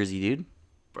Murray jersey, dude?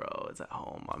 Bro, it's at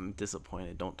home. I'm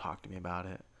disappointed. Don't talk to me about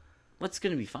it. What's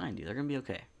gonna be fine, dude? They're gonna be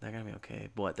okay. They're gonna be okay.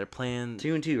 What they're playing?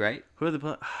 2-2, right? Who are they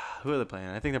playing? Who are they playing?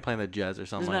 I think they're playing the Jets or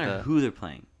something Doesn't like matter that. who they're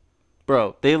playing.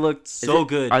 Bro, they looked so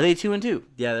good. Are they 2-2?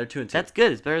 Yeah, they're 2-2. That's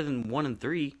good. It's better than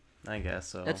 1-3. I guess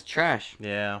so. That's trash.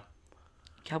 Yeah.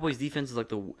 Cowboys defense is like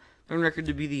they're on record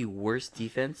to be the worst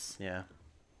defense. Yeah.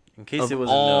 In case Of it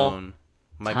wasn't all known,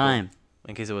 time.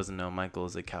 In case it wasn't known, Michael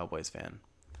is a Cowboys fan.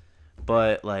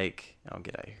 But I'll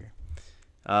get out of here.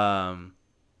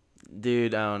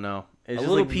 Dude, I don't know. It's A just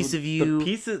little piece of you- The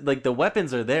pieces, the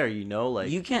weapons are there.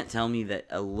 You can't tell me that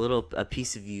a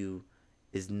piece of you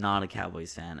is not a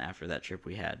Cowboys fan after that trip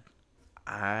we had.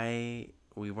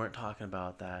 We weren't talking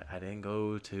about that. I didn't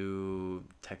go to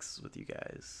Texas with you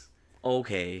guys.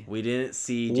 Okay. We didn't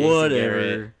see Jason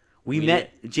Garrett. We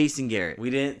met Jason Garrett. We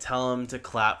didn't tell him to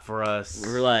clap for us.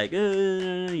 We were like, you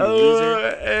loser.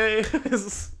 Hey.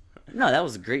 No, that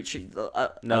was a great treat.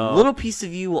 No. A little piece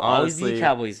of you will always be Honestly- a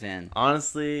Cowboys fan.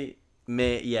 Honestly,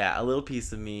 a little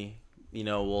piece of me,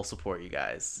 will support you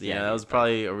guys. Yeah, that was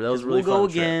probably that was a really We'll go fun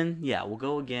trip. again. Yeah, we'll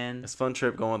go again. It's a fun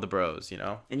trip going with the bros.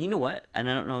 And you know what? And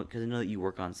I don't know because I know that you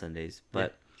work on Sundays,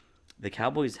 but the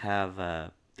Cowboys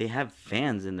have they have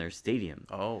fans in their stadium,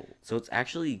 Oh, so it's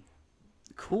actually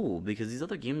cool because these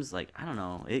other games, I don't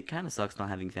know, it kind of sucks not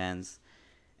having fans,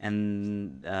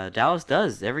 and Dallas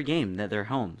does every game that they're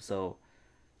home, so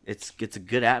it's a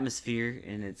good atmosphere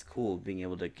and it's cool being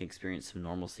able to experience some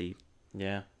normalcy.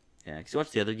 yeah. Yeah, because you watch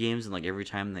the other games and every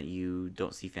time that you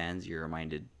don't see fans, you're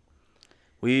reminded.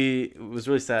 It was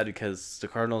really sad because the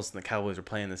Cardinals and the Cowboys were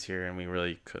playing this year, and we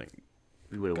really couldn't.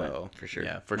 We would have Go. went for sure.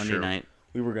 Yeah, for Monday sure. night.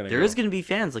 We were gonna. There is going to be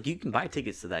fans. You can buy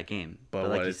tickets to that game. but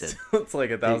like what? you said, It's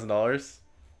like $1,000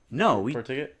 no, per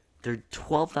ticket. they're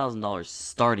 $12,000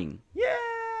 starting. Yeah.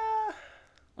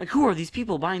 Who are these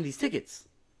people buying these tickets?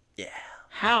 Yeah.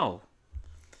 How?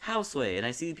 How, Sway? And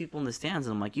I see the people in the stands,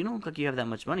 and I'm like, you don't look like you have that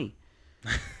much money.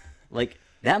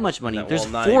 That much money. Well, There's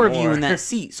not 4 of you anymore. in that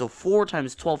seat, so 4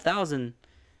 times 12,000.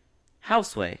 How,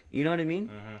 Sway? You know what I mean?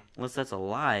 Mm-hmm. Unless that's a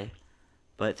lie.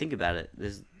 But think about it.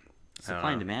 There's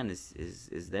supply and know. demand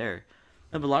is there.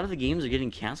 No, but a lot of the games are getting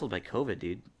canceled by COVID,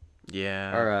 dude.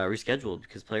 Yeah. Or rescheduled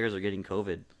because players are getting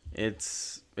COVID.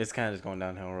 It's kind of just going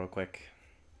downhill real quick.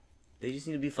 They just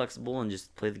need to be flexible and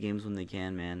just play the games when they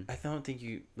can, man. I don't think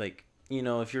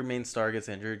if your main star gets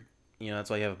injured, that's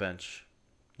why you have a bench.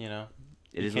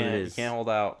 It is what it is. You can't hold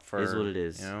out for. It is what it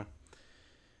is.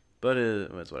 But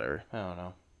it's whatever. I don't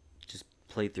know. Just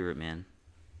play through it, man.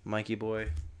 Mikey boy.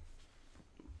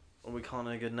 Are we calling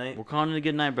it a good night? We're calling it a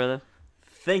good night, brother.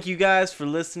 Thank you guys for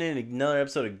listening to another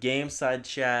episode of Game Side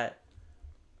Chat.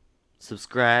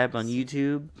 Subscribe on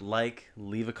YouTube. Like,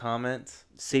 leave a comment.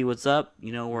 Say what's up.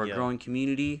 You know, we're a Yeah. growing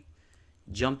community.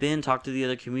 Jump in, talk to the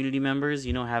other community members.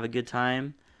 You know, have a good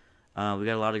time. We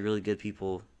got a lot of really good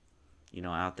people, you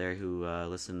know, out there who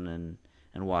listen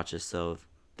and watch us. So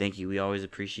thank you. We always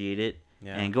appreciate it.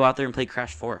 Yeah. And go out there and play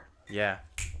Crash 4. Yeah.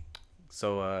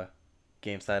 So,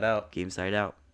 game side out. Game side out.